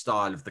scarf in the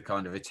style of the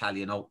kind of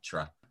Italian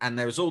ultra. And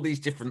there was all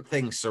these different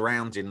things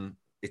surrounding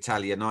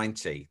Italia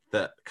 90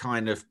 that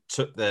kind of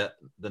took the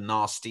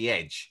nasty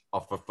edge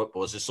off of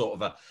football as a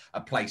sort of a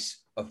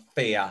place of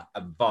fear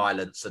and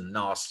violence and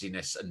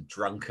nastiness and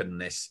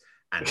drunkenness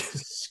and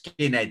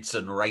skinheads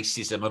and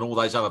racism and all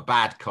those other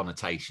bad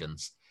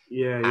connotations.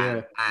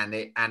 And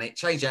it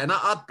changed it. And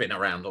I'd been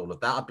around all of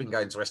that. I'd been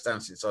going to West Ham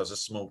since I was a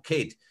small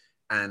kid,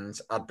 and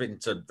I'd been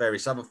to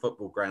various other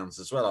football grounds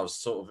as well. I was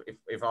sort of,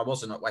 if I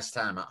wasn't at West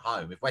Ham at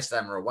home, if West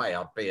Ham were away,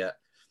 I'd be at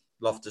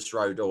Loftus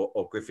Road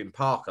or Griffin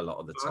Park a lot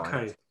of the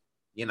time.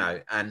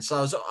 Okay. And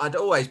so I'd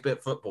always been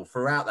at football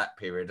throughout that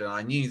period, and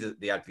I knew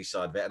the ugly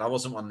side of it. And I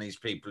wasn't one of these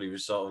people who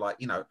was sort of like,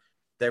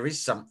 there is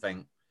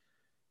something.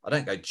 I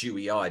don't go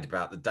dewy-eyed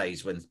about the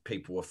days when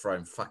people were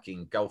throwing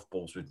fucking golf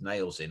balls with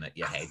nails in at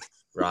your head,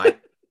 right?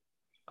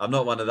 I'm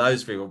not one of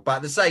those people. But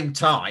at the same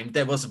time,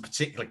 there was a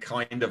particular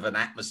kind of an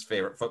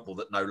atmosphere at football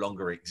that no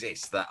longer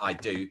exists that I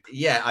do.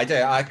 Yeah, I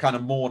do. I kind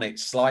of mourn it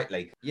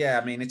slightly. Yeah,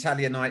 I mean,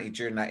 Italia 90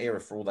 during that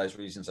era, for all those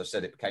reasons I've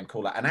said, it became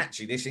cooler. And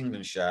actually, this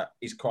England shirt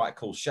is quite a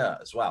cool shirt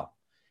as well.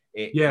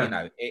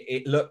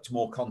 It looked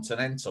more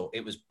continental.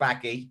 It was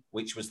baggy,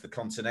 which was the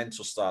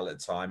continental style at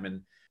the time.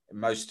 And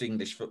most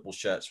English football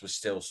shirts were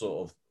still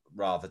sort of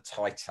rather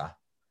tighter.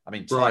 I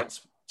mean,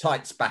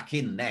 tights back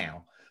in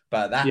now,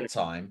 but at that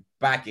time,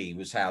 baggy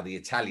was how the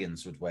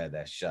Italians would wear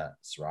their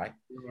shirts, right?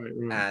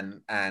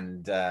 And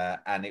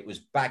it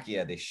was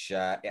baggier, this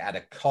shirt. It had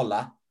a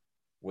collar,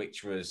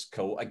 which was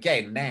cool.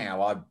 Again,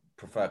 now I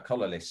prefer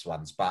collarless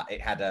ones, but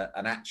it had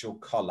an actual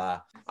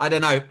collar. I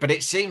don't know, but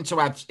it seemed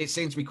to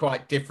be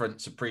quite different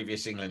to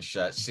previous England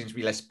shirts. It seemed to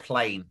be less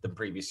plain than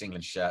previous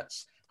England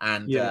shirts,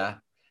 and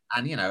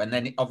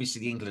then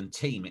obviously the England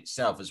team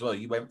itself as well.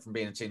 You went from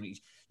being a team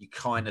you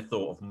kind of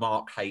thought of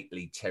Mark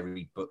Hateley,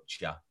 Terry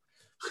Butcher,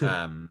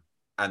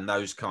 and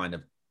those kind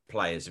of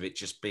players, of it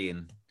just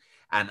being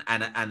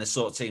and the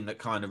sort of team that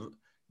kind of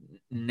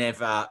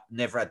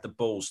never had the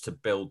balls to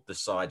build the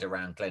side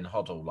around Glenn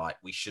Hoddle like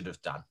we should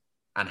have done.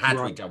 And had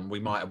we done, we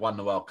might have won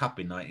the World Cup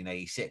in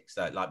 1986.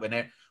 So, like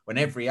when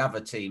every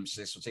other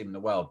successful team in the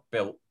world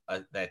built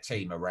their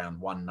team around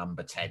one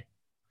number 10.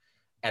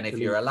 And if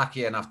you're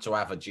lucky enough to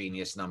have a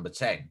genius number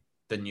 10,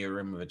 then you're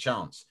in with a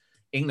chance.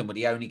 England were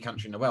the only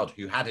country in the world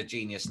who had a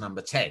genius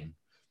number 10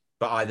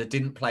 but either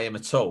didn't play him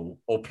at all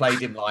or played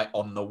him like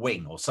on the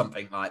wing or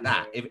something like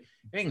that. If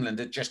England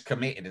had just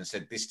committed and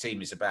said, this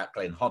team is about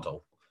Glenn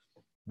Hoddle,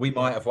 we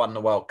might have won the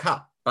World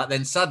Cup. But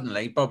then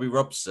suddenly Bobby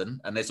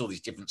Robson, and there's all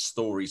these different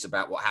stories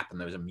about what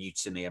happened. There was a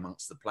mutiny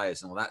amongst the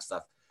players and all that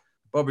stuff.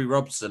 Bobby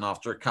Robson,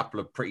 after a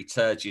couple of pretty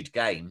turgid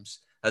games,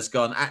 has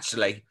gone,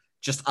 actually,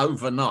 just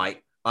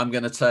overnight, I'm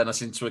going to turn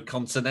us into a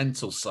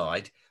continental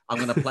side. I'm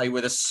going to play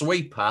with a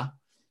sweeper.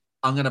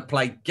 I'm going to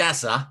play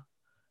Gaza,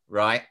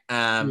 right?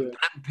 And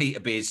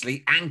Peter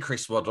Beardsley and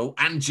Chris Waddle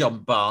and John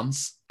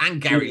Barnes and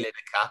Gary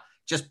Lineker.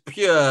 Just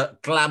pure,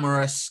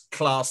 glamorous,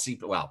 classy.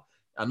 Well,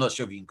 I'm not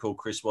sure if you can call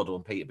Chris Waddle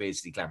and Peter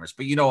Beardsley glamorous,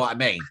 but you know what I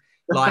mean.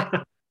 Like,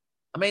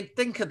 I mean,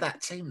 think of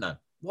that team, though.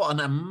 What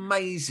an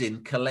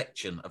amazing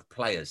collection of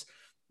players.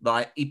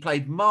 Like, he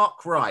played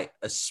Mark Wright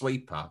as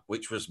sweeper,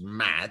 which was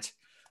mad.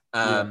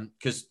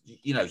 Because,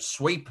 you know,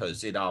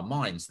 sweepers in our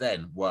minds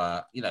then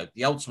were, you know,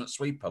 the ultimate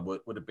sweeper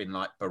would have been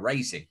like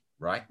Baresi,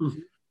 right? Mm-hmm.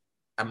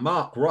 And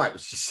Mark Wright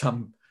was just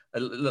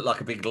looked like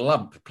a big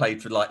lump,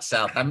 played for like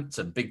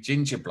Southampton, big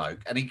ginger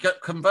bloke. And he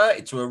got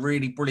converted to a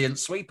really brilliant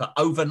sweeper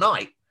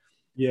overnight.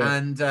 Yeah.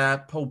 And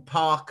Paul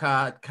Parker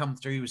had come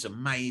through. He was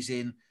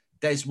amazing.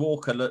 Des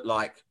Walker looked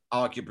like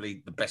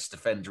arguably the best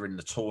defender in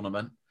the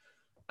tournament.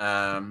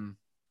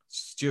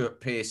 Stuart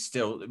Pearce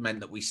still meant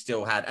that we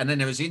still had, and then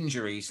there was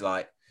injuries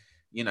like,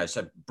 you know,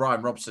 so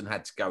Brian Robson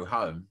had to go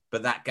home,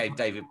 but that gave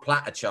David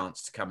Platt a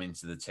chance to come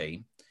into the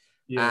team.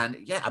 Yeah.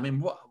 And I mean,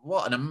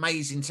 what an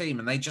amazing team.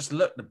 And they just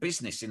looked the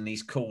business in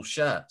these cool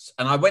shirts.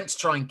 And I went to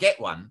try and get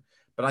one,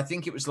 but I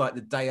think it was like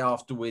the day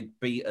after we'd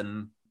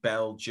beaten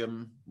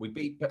Belgium. We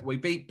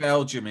beat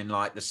Belgium in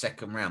like the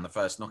second round, the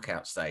first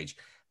knockout stage.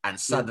 And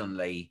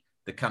suddenly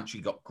the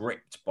country got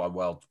gripped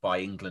by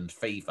England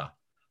fever.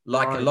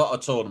 Like a lot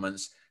of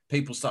tournaments,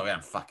 people start going,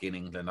 fucking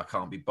England, I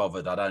can't be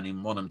bothered. I don't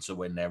even want them to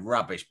win. They're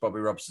rubbish. Bobby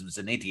Robson's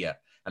an idiot.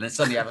 And then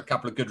suddenly you have a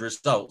couple of good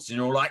results and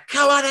you're all like,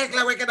 come on,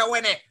 England, we're going to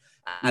win it.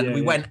 And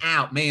we went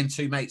out, me and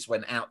two mates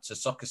went out to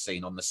Soccer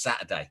Scene on the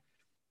Saturday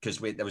because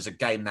there was a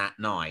game that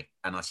night.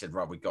 And I said,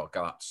 right, we've got to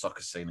go up to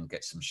Soccer Scene and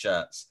get some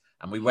shirts.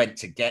 And we went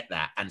to get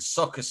that. And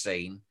Soccer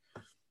Scene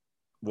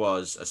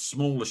was a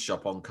smaller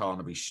shop on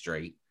Carnaby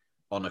Street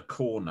on a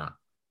corner,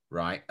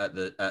 right, at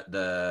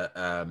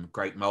the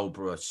Great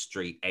Marlborough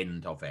Street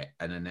end of it.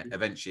 And then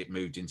eventually it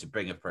moved into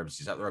bigger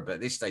premises up the road. But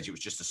at this stage, it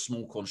was just a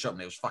small corner shop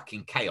and it was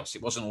fucking chaos.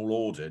 It wasn't all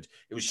ordered.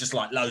 It was just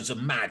like loads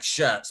of mad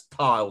shirts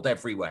piled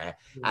everywhere.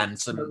 And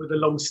some with a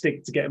long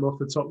stick to get them off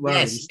the top rows.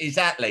 Yes,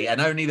 exactly.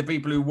 And only the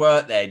people who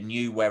worked there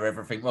knew where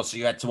everything was. So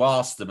you had to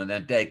ask them and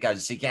then they'd go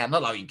and seek out.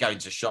 Not like you go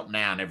into a shop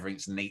now and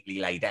everything's neatly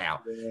laid out.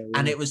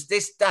 And it was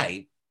this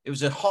day, it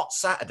was a hot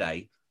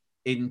Saturday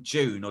in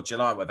June or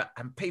July, whatever,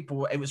 and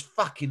people, it was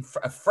fucking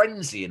a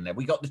frenzy in there.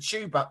 We got the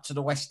tube up to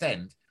the West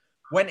End,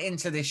 went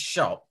into this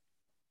shop,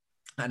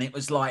 and it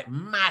was like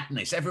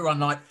madness. Everyone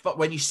like,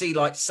 when you see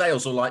like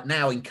sales or like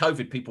now in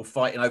COVID, people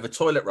fighting over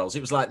toilet rolls,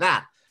 it was like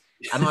that.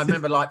 And I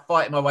remember like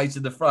fighting my way to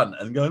the front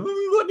and going, oh,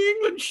 we want the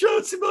England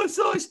shirts in my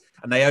size.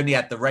 And they only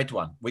had the red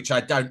one, which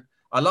I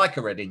like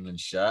a red England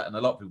shirt, and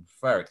a lot of people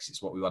prefer it because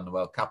it's what we won the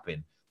World Cup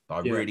in. But I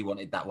really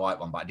wanted that white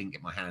one, but I didn't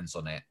get my hands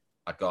on it.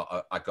 I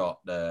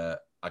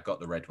got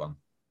the red one.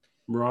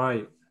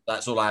 Right.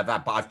 That's all I have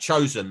had. But I've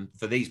chosen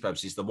for these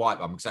purposes the white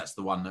one because that's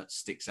the one that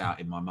sticks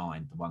out in my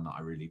mind, the one that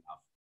I really love.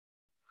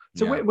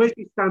 So where do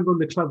you stand on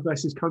the club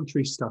versus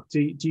country stuff? Do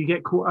you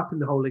get caught up in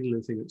the whole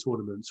England thing at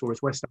tournaments, or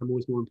is West Ham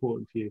always more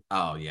important for you?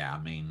 Oh, yeah. I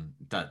mean,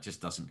 that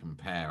just doesn't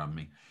compare. I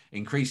mean,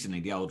 increasingly,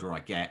 the older I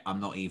get,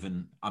 I'm not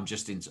even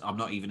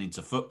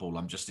into football.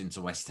 I'm just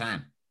into West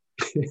Ham.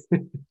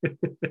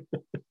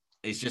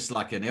 It's just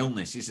like an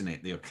illness, isn't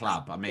it? The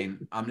club. I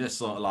mean, I'm just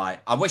sort of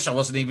like, I wish I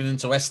wasn't even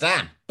into West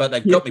Ham, but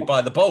they've got me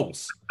by the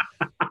balls.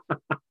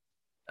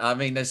 I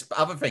mean, there's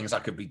other things I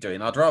could be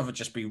doing. I'd rather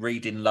just be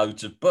reading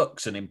loads of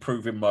books and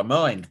improving my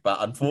mind.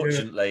 But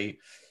unfortunately,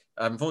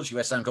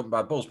 West Ham got me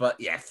by the balls. But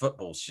yeah,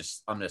 football's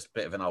just, I'm just a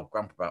bit of an old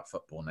grump about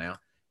football now.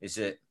 Is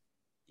it,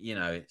 you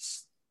know,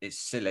 it's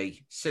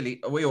silly.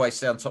 We always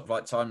say on Top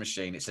Flight Time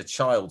Machine, it's a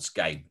child's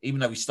game. Even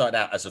though we started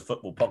out as a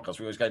football podcast,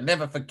 we always go,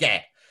 never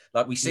forget.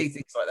 Like we see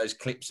things like those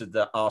clips of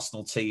the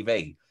Arsenal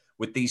TV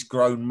with these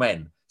grown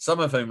men, some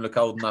of whom look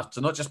old enough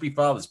to not just be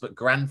fathers, but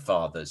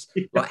grandfathers,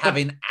 like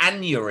having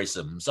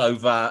aneurysms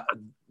over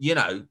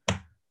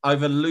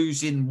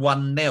losing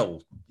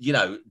 1-0,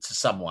 to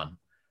someone.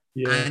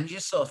 Yeah. And you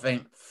just sort of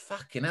think,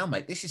 fucking hell,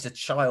 mate, this is a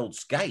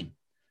child's game.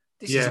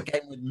 This is a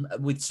game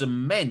with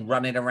some men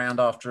running around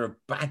after a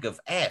bag of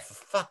air. For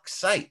fuck's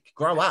sake,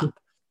 grow up.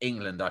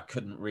 England, I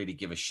couldn't really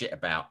give a shit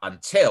about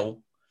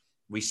until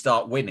we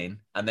start winning,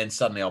 and then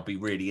suddenly I'll be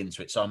really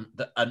into it. So I'm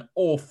an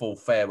awful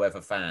fair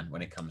weather fan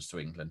when it comes to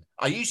England.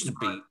 I used to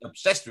be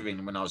obsessed with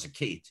England when I was a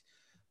kid.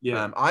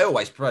 Yeah, I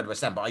always preferred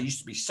West Ham, but I used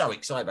to be so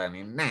excited about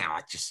him. Now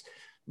I just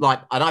like,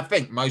 and I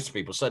think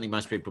certainly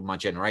most people in my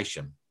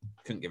generation,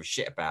 couldn't give a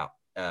shit about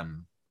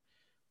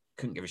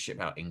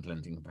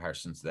England in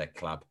comparison to their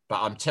club.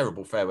 But I'm a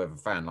terrible fair weather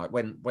fan. Like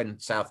when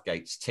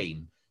Southgate's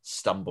team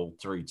stumbled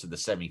through to the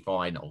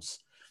semi-finals.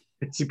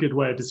 It's a good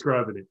way of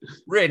describing it.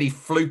 Really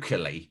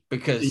flukily,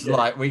 because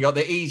like we got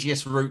the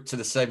easiest route to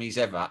the semis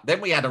ever.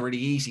 Then we had a really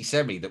easy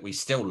semi that we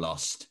still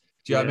lost.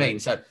 Do you know what I mean?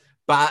 So,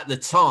 but at the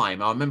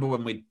time, I remember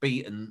when we'd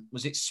beaten,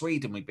 was it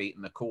Sweden we beat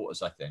in the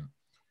quarters, I think?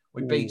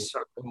 We beat,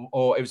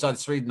 or it was either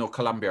Sweden or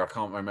Colombia. I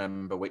can't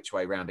remember which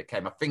way round it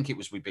came. I think it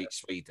was we beat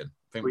Sweden.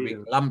 I think we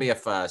beat Colombia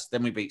first,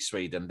 then we beat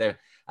Sweden. And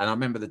I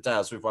remember the day I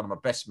was with one of my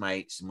best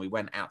mates and we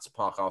went out to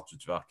park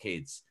afterwards with our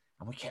kids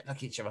and we kept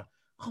looking at each other.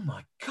 Oh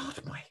my God,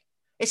 mate,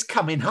 it's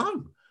coming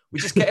home.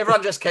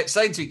 Everyone just kept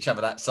saying to each other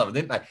that summer,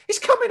 didn't they? It's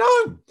coming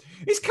home.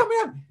 It's coming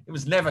home. It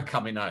was never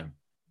coming home.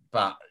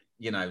 But,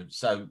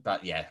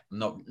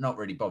 not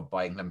really bothered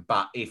by England.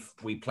 But if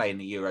we play in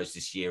the Euros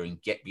this year and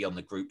get beyond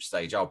the group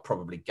stage, I'll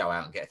probably go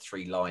out and get a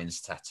 3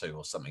 lions tattoo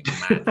or something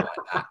mad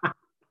like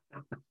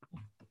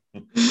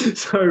that.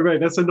 So, Ray,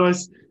 that's a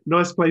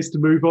nice place to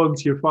move on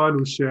to your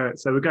final shirt.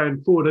 So we're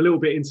going forward a little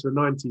bit into the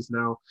 90s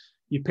now.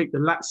 You picked the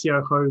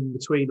Lazio home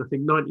between, I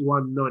think,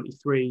 91 and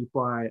 93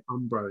 by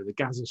Umbro, the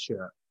Gaza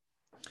shirt.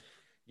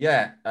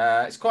 Yeah,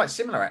 it's quite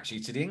similar actually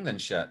to the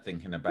England shirt,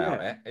 thinking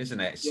about it, isn't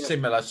it? It's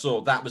similar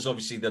sort. That was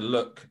obviously the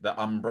look that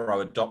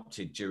Umbro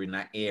adopted during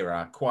that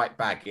era, quite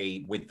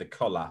baggy with the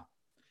collar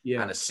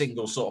and a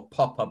single sort of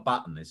popper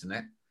button, isn't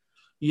it?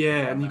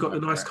 Yeah, and you've got the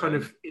nice kind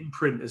of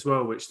imprint as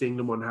well, which the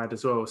England one had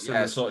as well.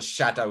 So sort of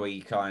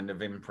shadowy kind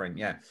of imprint,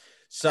 yeah.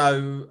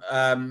 So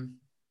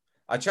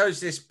I chose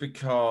this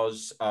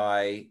because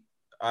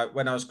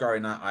when I was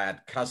growing up, I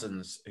had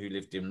cousins who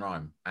lived in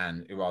Rome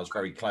and who I was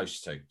very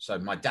close to. So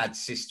my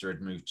dad's sister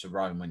had moved to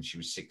Rome when she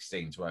was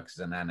 16 to work as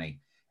a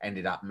nanny,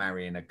 ended up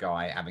marrying a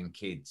guy, having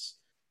kids,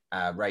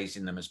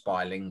 raising them as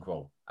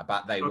bilingual.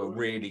 But they were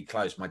really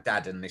close. My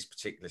dad and this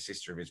particular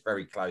sister of his,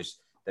 very close.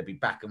 They'd be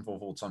back and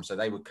forth all the time. So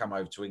they would come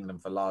over to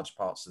England for large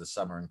parts of the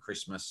summer and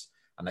Christmas,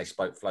 and they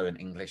spoke fluent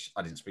English.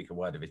 I didn't speak a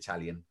word of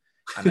Italian.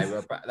 And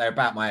they're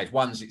about my age.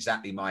 One's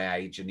exactly my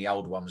age, and the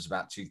older one was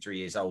about 2-3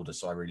 years older,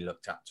 so I really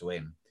looked up to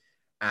him.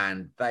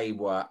 And they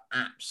were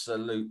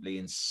absolutely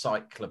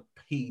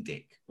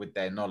encyclopedic with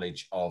their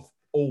knowledge of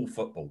all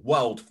football,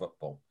 world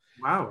football.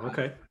 Wow,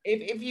 okay.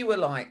 If you were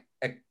like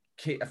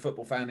a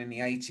football fan in the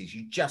 80s,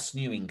 you just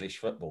knew English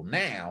football.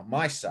 Now,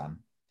 my son,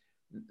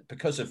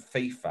 because of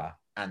FIFA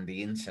and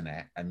the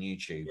internet and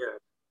YouTube,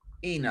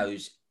 he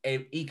knows,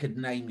 he could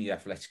name you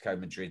Atletico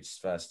Madrid's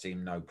first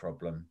team, no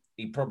problem.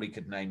 He probably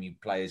could name you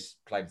players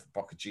playing for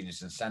Boca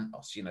Juniors and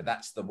Santos. You know,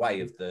 that's the way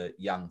of the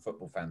young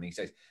football fan these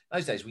days.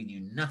 Those days we knew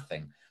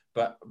nothing.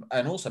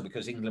 And also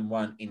because England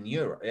weren't in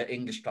Europe,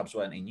 English clubs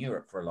weren't in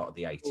Europe for a lot of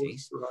the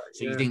 80s. Right,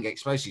 so you didn't get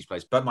exposed to these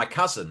players. But my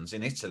cousins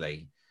in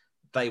Italy,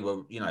 they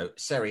were,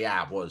 Serie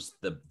A was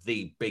the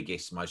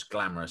biggest, most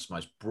glamorous,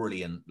 most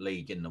brilliant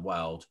league in the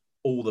world.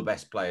 All the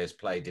best players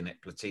played in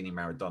it. Platini,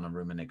 Maradona,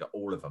 Rummenigge,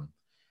 all of them.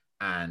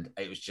 And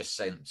it was just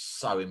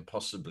so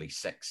impossibly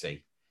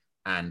sexy.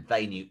 And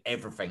they knew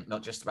everything,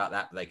 not just about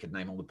that, but they could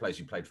name all the players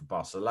who played for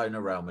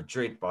Barcelona, Real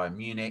Madrid, Bayern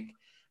Munich.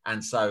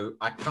 And so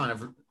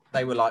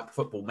they were like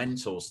football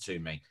mentors to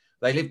me.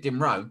 They lived in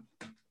Rome,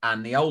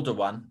 and the older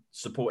one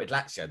supported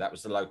Lazio. That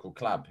was the local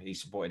club. He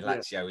supported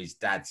Lazio. His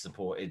dad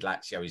supported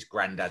Lazio. His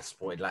granddad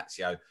supported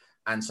Lazio.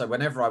 And so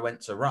whenever I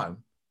went to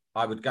Rome,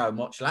 I would go and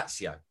watch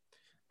Lazio.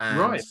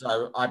 And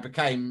so I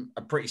became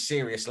a pretty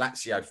serious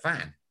Lazio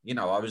fan.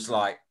 I was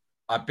like,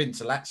 I've been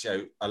to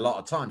Lazio a lot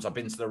of times. I've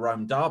been to the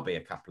Rome derby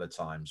a couple of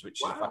times,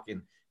 which is a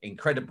fucking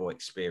incredible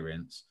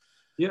experience.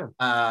 Yeah.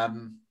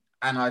 And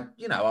I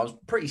was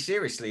pretty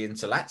seriously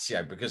into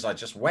Lazio because I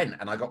just went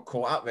and I got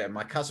caught up with it. And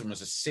my cousin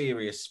was a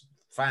serious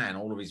fan.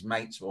 All of his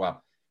mates,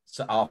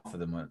 so half of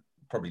them were,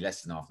 probably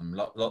less than half of them,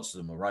 lots of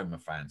them were Roma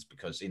fans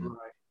because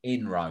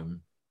in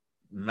Rome,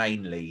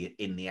 mainly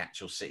in the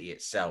actual city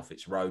itself,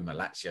 it's Roma.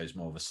 Lazio is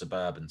more of a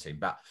suburban team.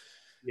 But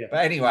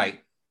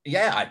anyway,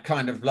 I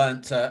kind of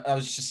learned I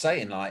was just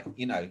saying,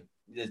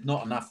 there's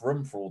not enough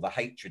room for all the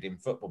hatred in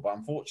football. But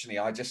unfortunately,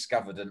 I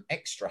discovered an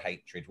extra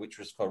hatred, which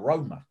was for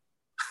Roma,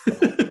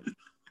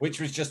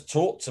 which was just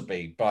taught to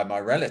me by my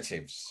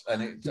relatives.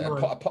 And it's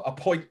a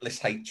pointless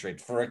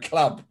hatred for a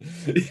club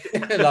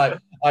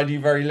I knew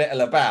very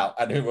little about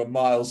and who were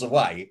miles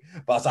away.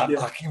 But I was like,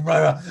 fucking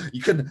Roma,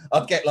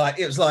 I'd get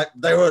it was like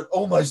they were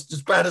almost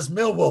as bad as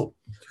Millwall.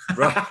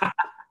 Right.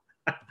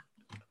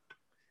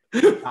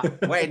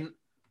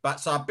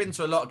 So I've been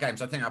to a lot of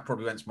games. I think I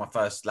probably went to my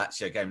first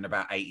Lazio game in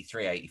about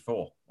 83,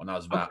 84 when I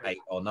was about 8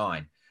 or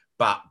 9.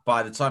 But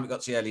by the time it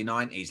got to the early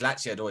 90s,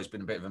 Lazio had always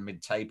been a bit of a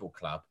mid-table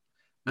club.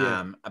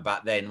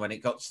 But then when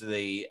it got to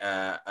the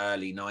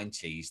early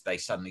 90s, they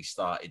suddenly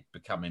started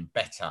becoming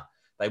better.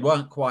 They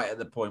weren't quite at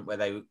the point where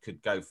they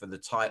could go for the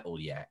title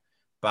yet.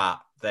 But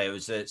there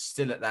was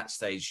still at that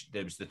stage,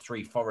 there was the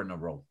 3 foreigner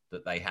rule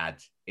that they had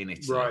in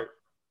Italy. Right.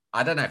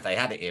 I don't know if they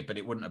had it here, but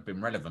it wouldn't have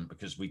been relevant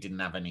because we didn't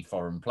have any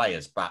foreign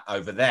players. But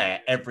over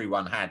there,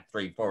 everyone had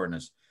 3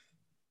 foreigners.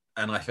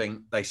 And I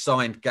think they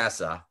signed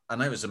Gaza,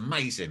 and it was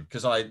amazing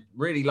because I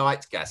really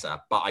liked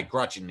Gaza, but I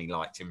grudgingly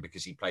liked him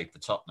because he played for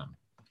Tottenham.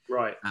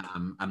 Right.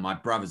 And my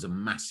brother's a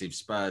massive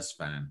Spurs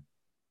fan.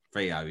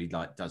 Theo, he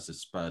does the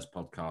Spurs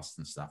podcast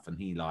and stuff. And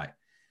he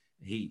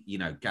he, you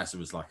know, Gazza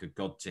was like a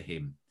god to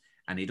him.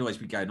 And he'd always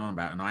be going on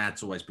about it. And I had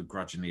to always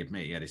begrudgingly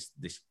admit, yeah,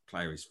 this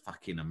player is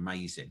fucking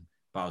amazing.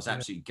 But I was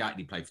absolutely gutted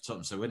he played for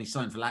Tottenham. So when he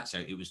signed for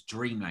Lazio, it was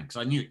dreamland. Because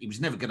I knew he was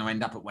never going to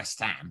end up at West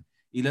Ham.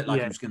 He looked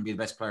like he was going to be the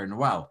best player in the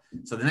world.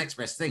 So the next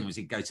best thing was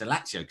he'd go to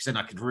Lazio, because then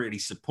I could really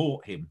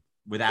support him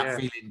without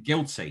feeling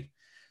guilty.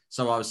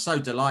 So I was so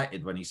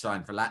delighted when he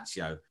signed for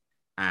Lazio.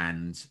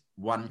 And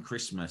one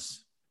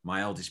Christmas,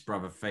 my oldest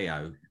brother,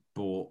 Theo,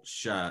 bought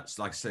shirts.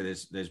 Like I said,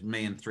 there's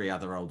me and 3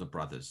 other older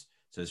brothers.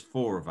 So there's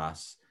 4 of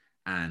us.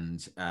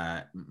 And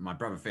my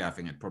brother Theo, I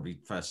think, had probably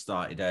first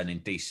started earning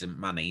decent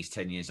money. He's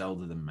 10 years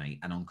older than me.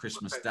 And on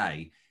Christmas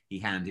Day, he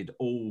handed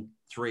all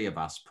 3 of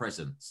us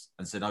presents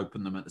and said,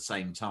 open them at the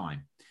same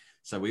time.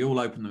 So we all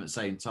opened them at the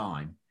same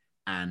time.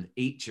 And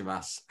each of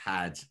us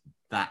had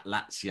that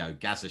Lazio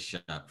Gazza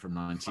shirt from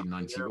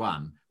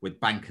 1991 with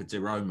Banca di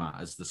Roma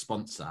as the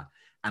sponsor.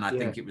 And I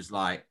think it was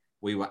like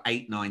we were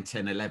 8, 9,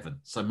 10, 11.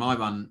 So my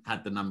one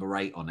had the number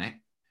 8 on it.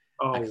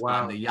 Oh,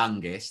 wow. I'm the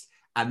youngest.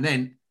 And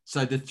then,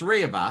 so the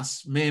 3 of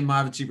us, me and my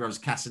other 2 brothers,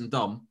 Cass and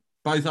Dom,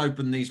 both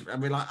opened these,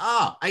 and we're like,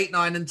 8,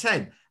 9, and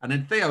 10. And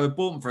then Theo had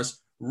bought them for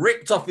us,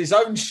 ripped off his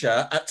own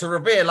shirt to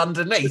reveal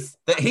underneath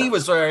that he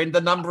was wearing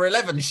the number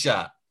 11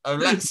 shirt of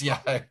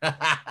Lazio.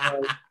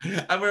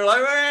 And we were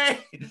like, hey!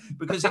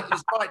 Because it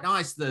was quite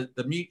nice. The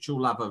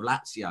mutual love of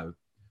Lazio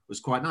was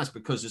quite nice,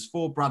 because there's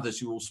 4 brothers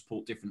who all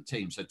support different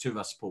teams. So 2 of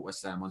us support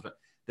West Ham ones, but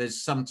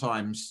there's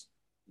sometimes,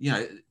 you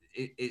know,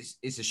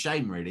 it's a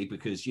shame really,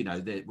 because, you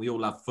know, we all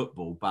love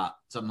football, but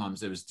sometimes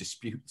there was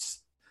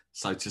disputes,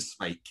 so to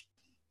speak.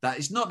 That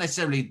is not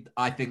necessarily,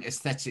 I think,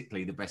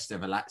 aesthetically the best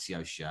ever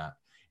Lazio shirt.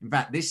 In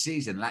fact, this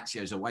season,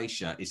 Lazio's away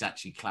shirt is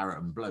actually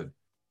claret and blue,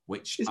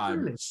 which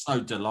I'm so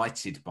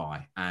delighted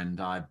by.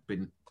 And I've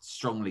been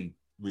strongly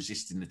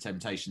resisting the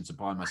temptation to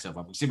buy myself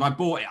one, because if I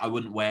bought it, I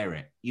wouldn't wear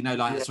it. You know,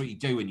 like that's what you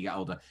do when you get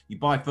older. You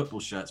buy football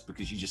shirts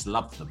because you just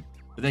love them.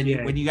 But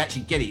then when you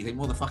actually get it, you think,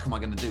 what the fuck am I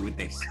going to do with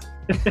this?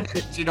 Do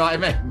you know what I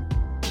mean?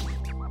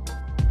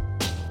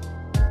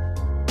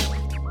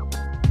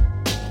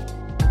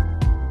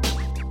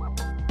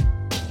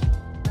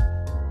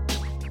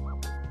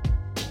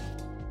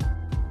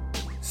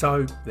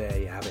 So there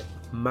you have it.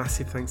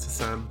 Massive thanks to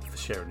Sam for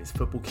sharing his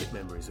football kit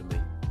memories with me.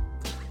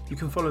 You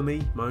can follow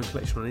me, my own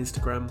collection, on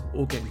Instagram,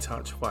 or get in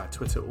touch via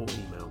Twitter or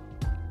email.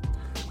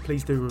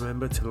 Please do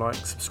remember to like,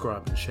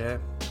 subscribe and share.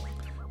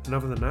 And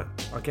other than that,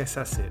 I guess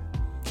that's it.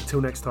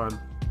 Until next time,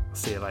 I'll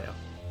see you later.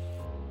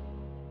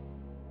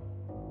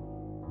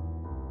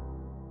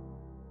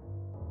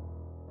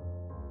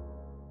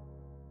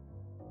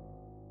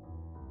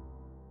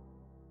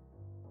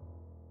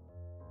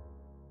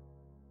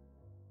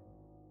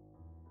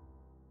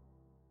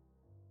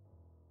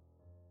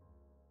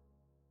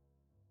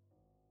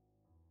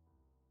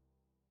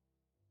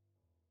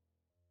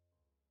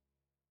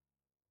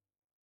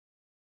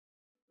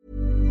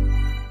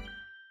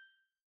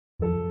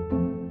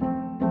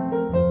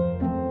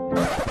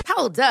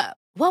 Hold up.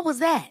 What was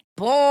that?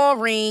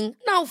 Boring.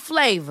 No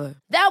flavor.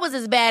 That was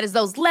as bad as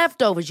those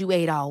leftovers you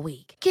ate all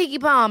week. Keke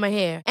Palmer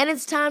here. And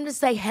it's time to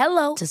say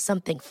hello to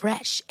something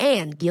fresh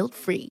and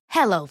guilt-free.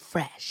 Hello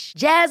Fresh.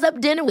 Jazz up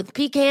dinner with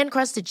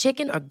pecan-crusted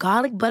chicken or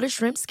garlic butter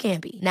shrimp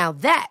scampi. Now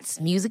that's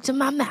music to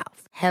my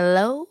mouth.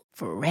 Hello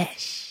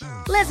Fresh.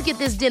 Let's get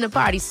this dinner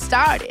party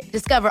started.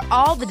 Discover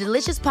all the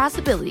delicious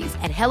possibilities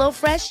at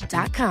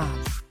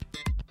HelloFresh.com.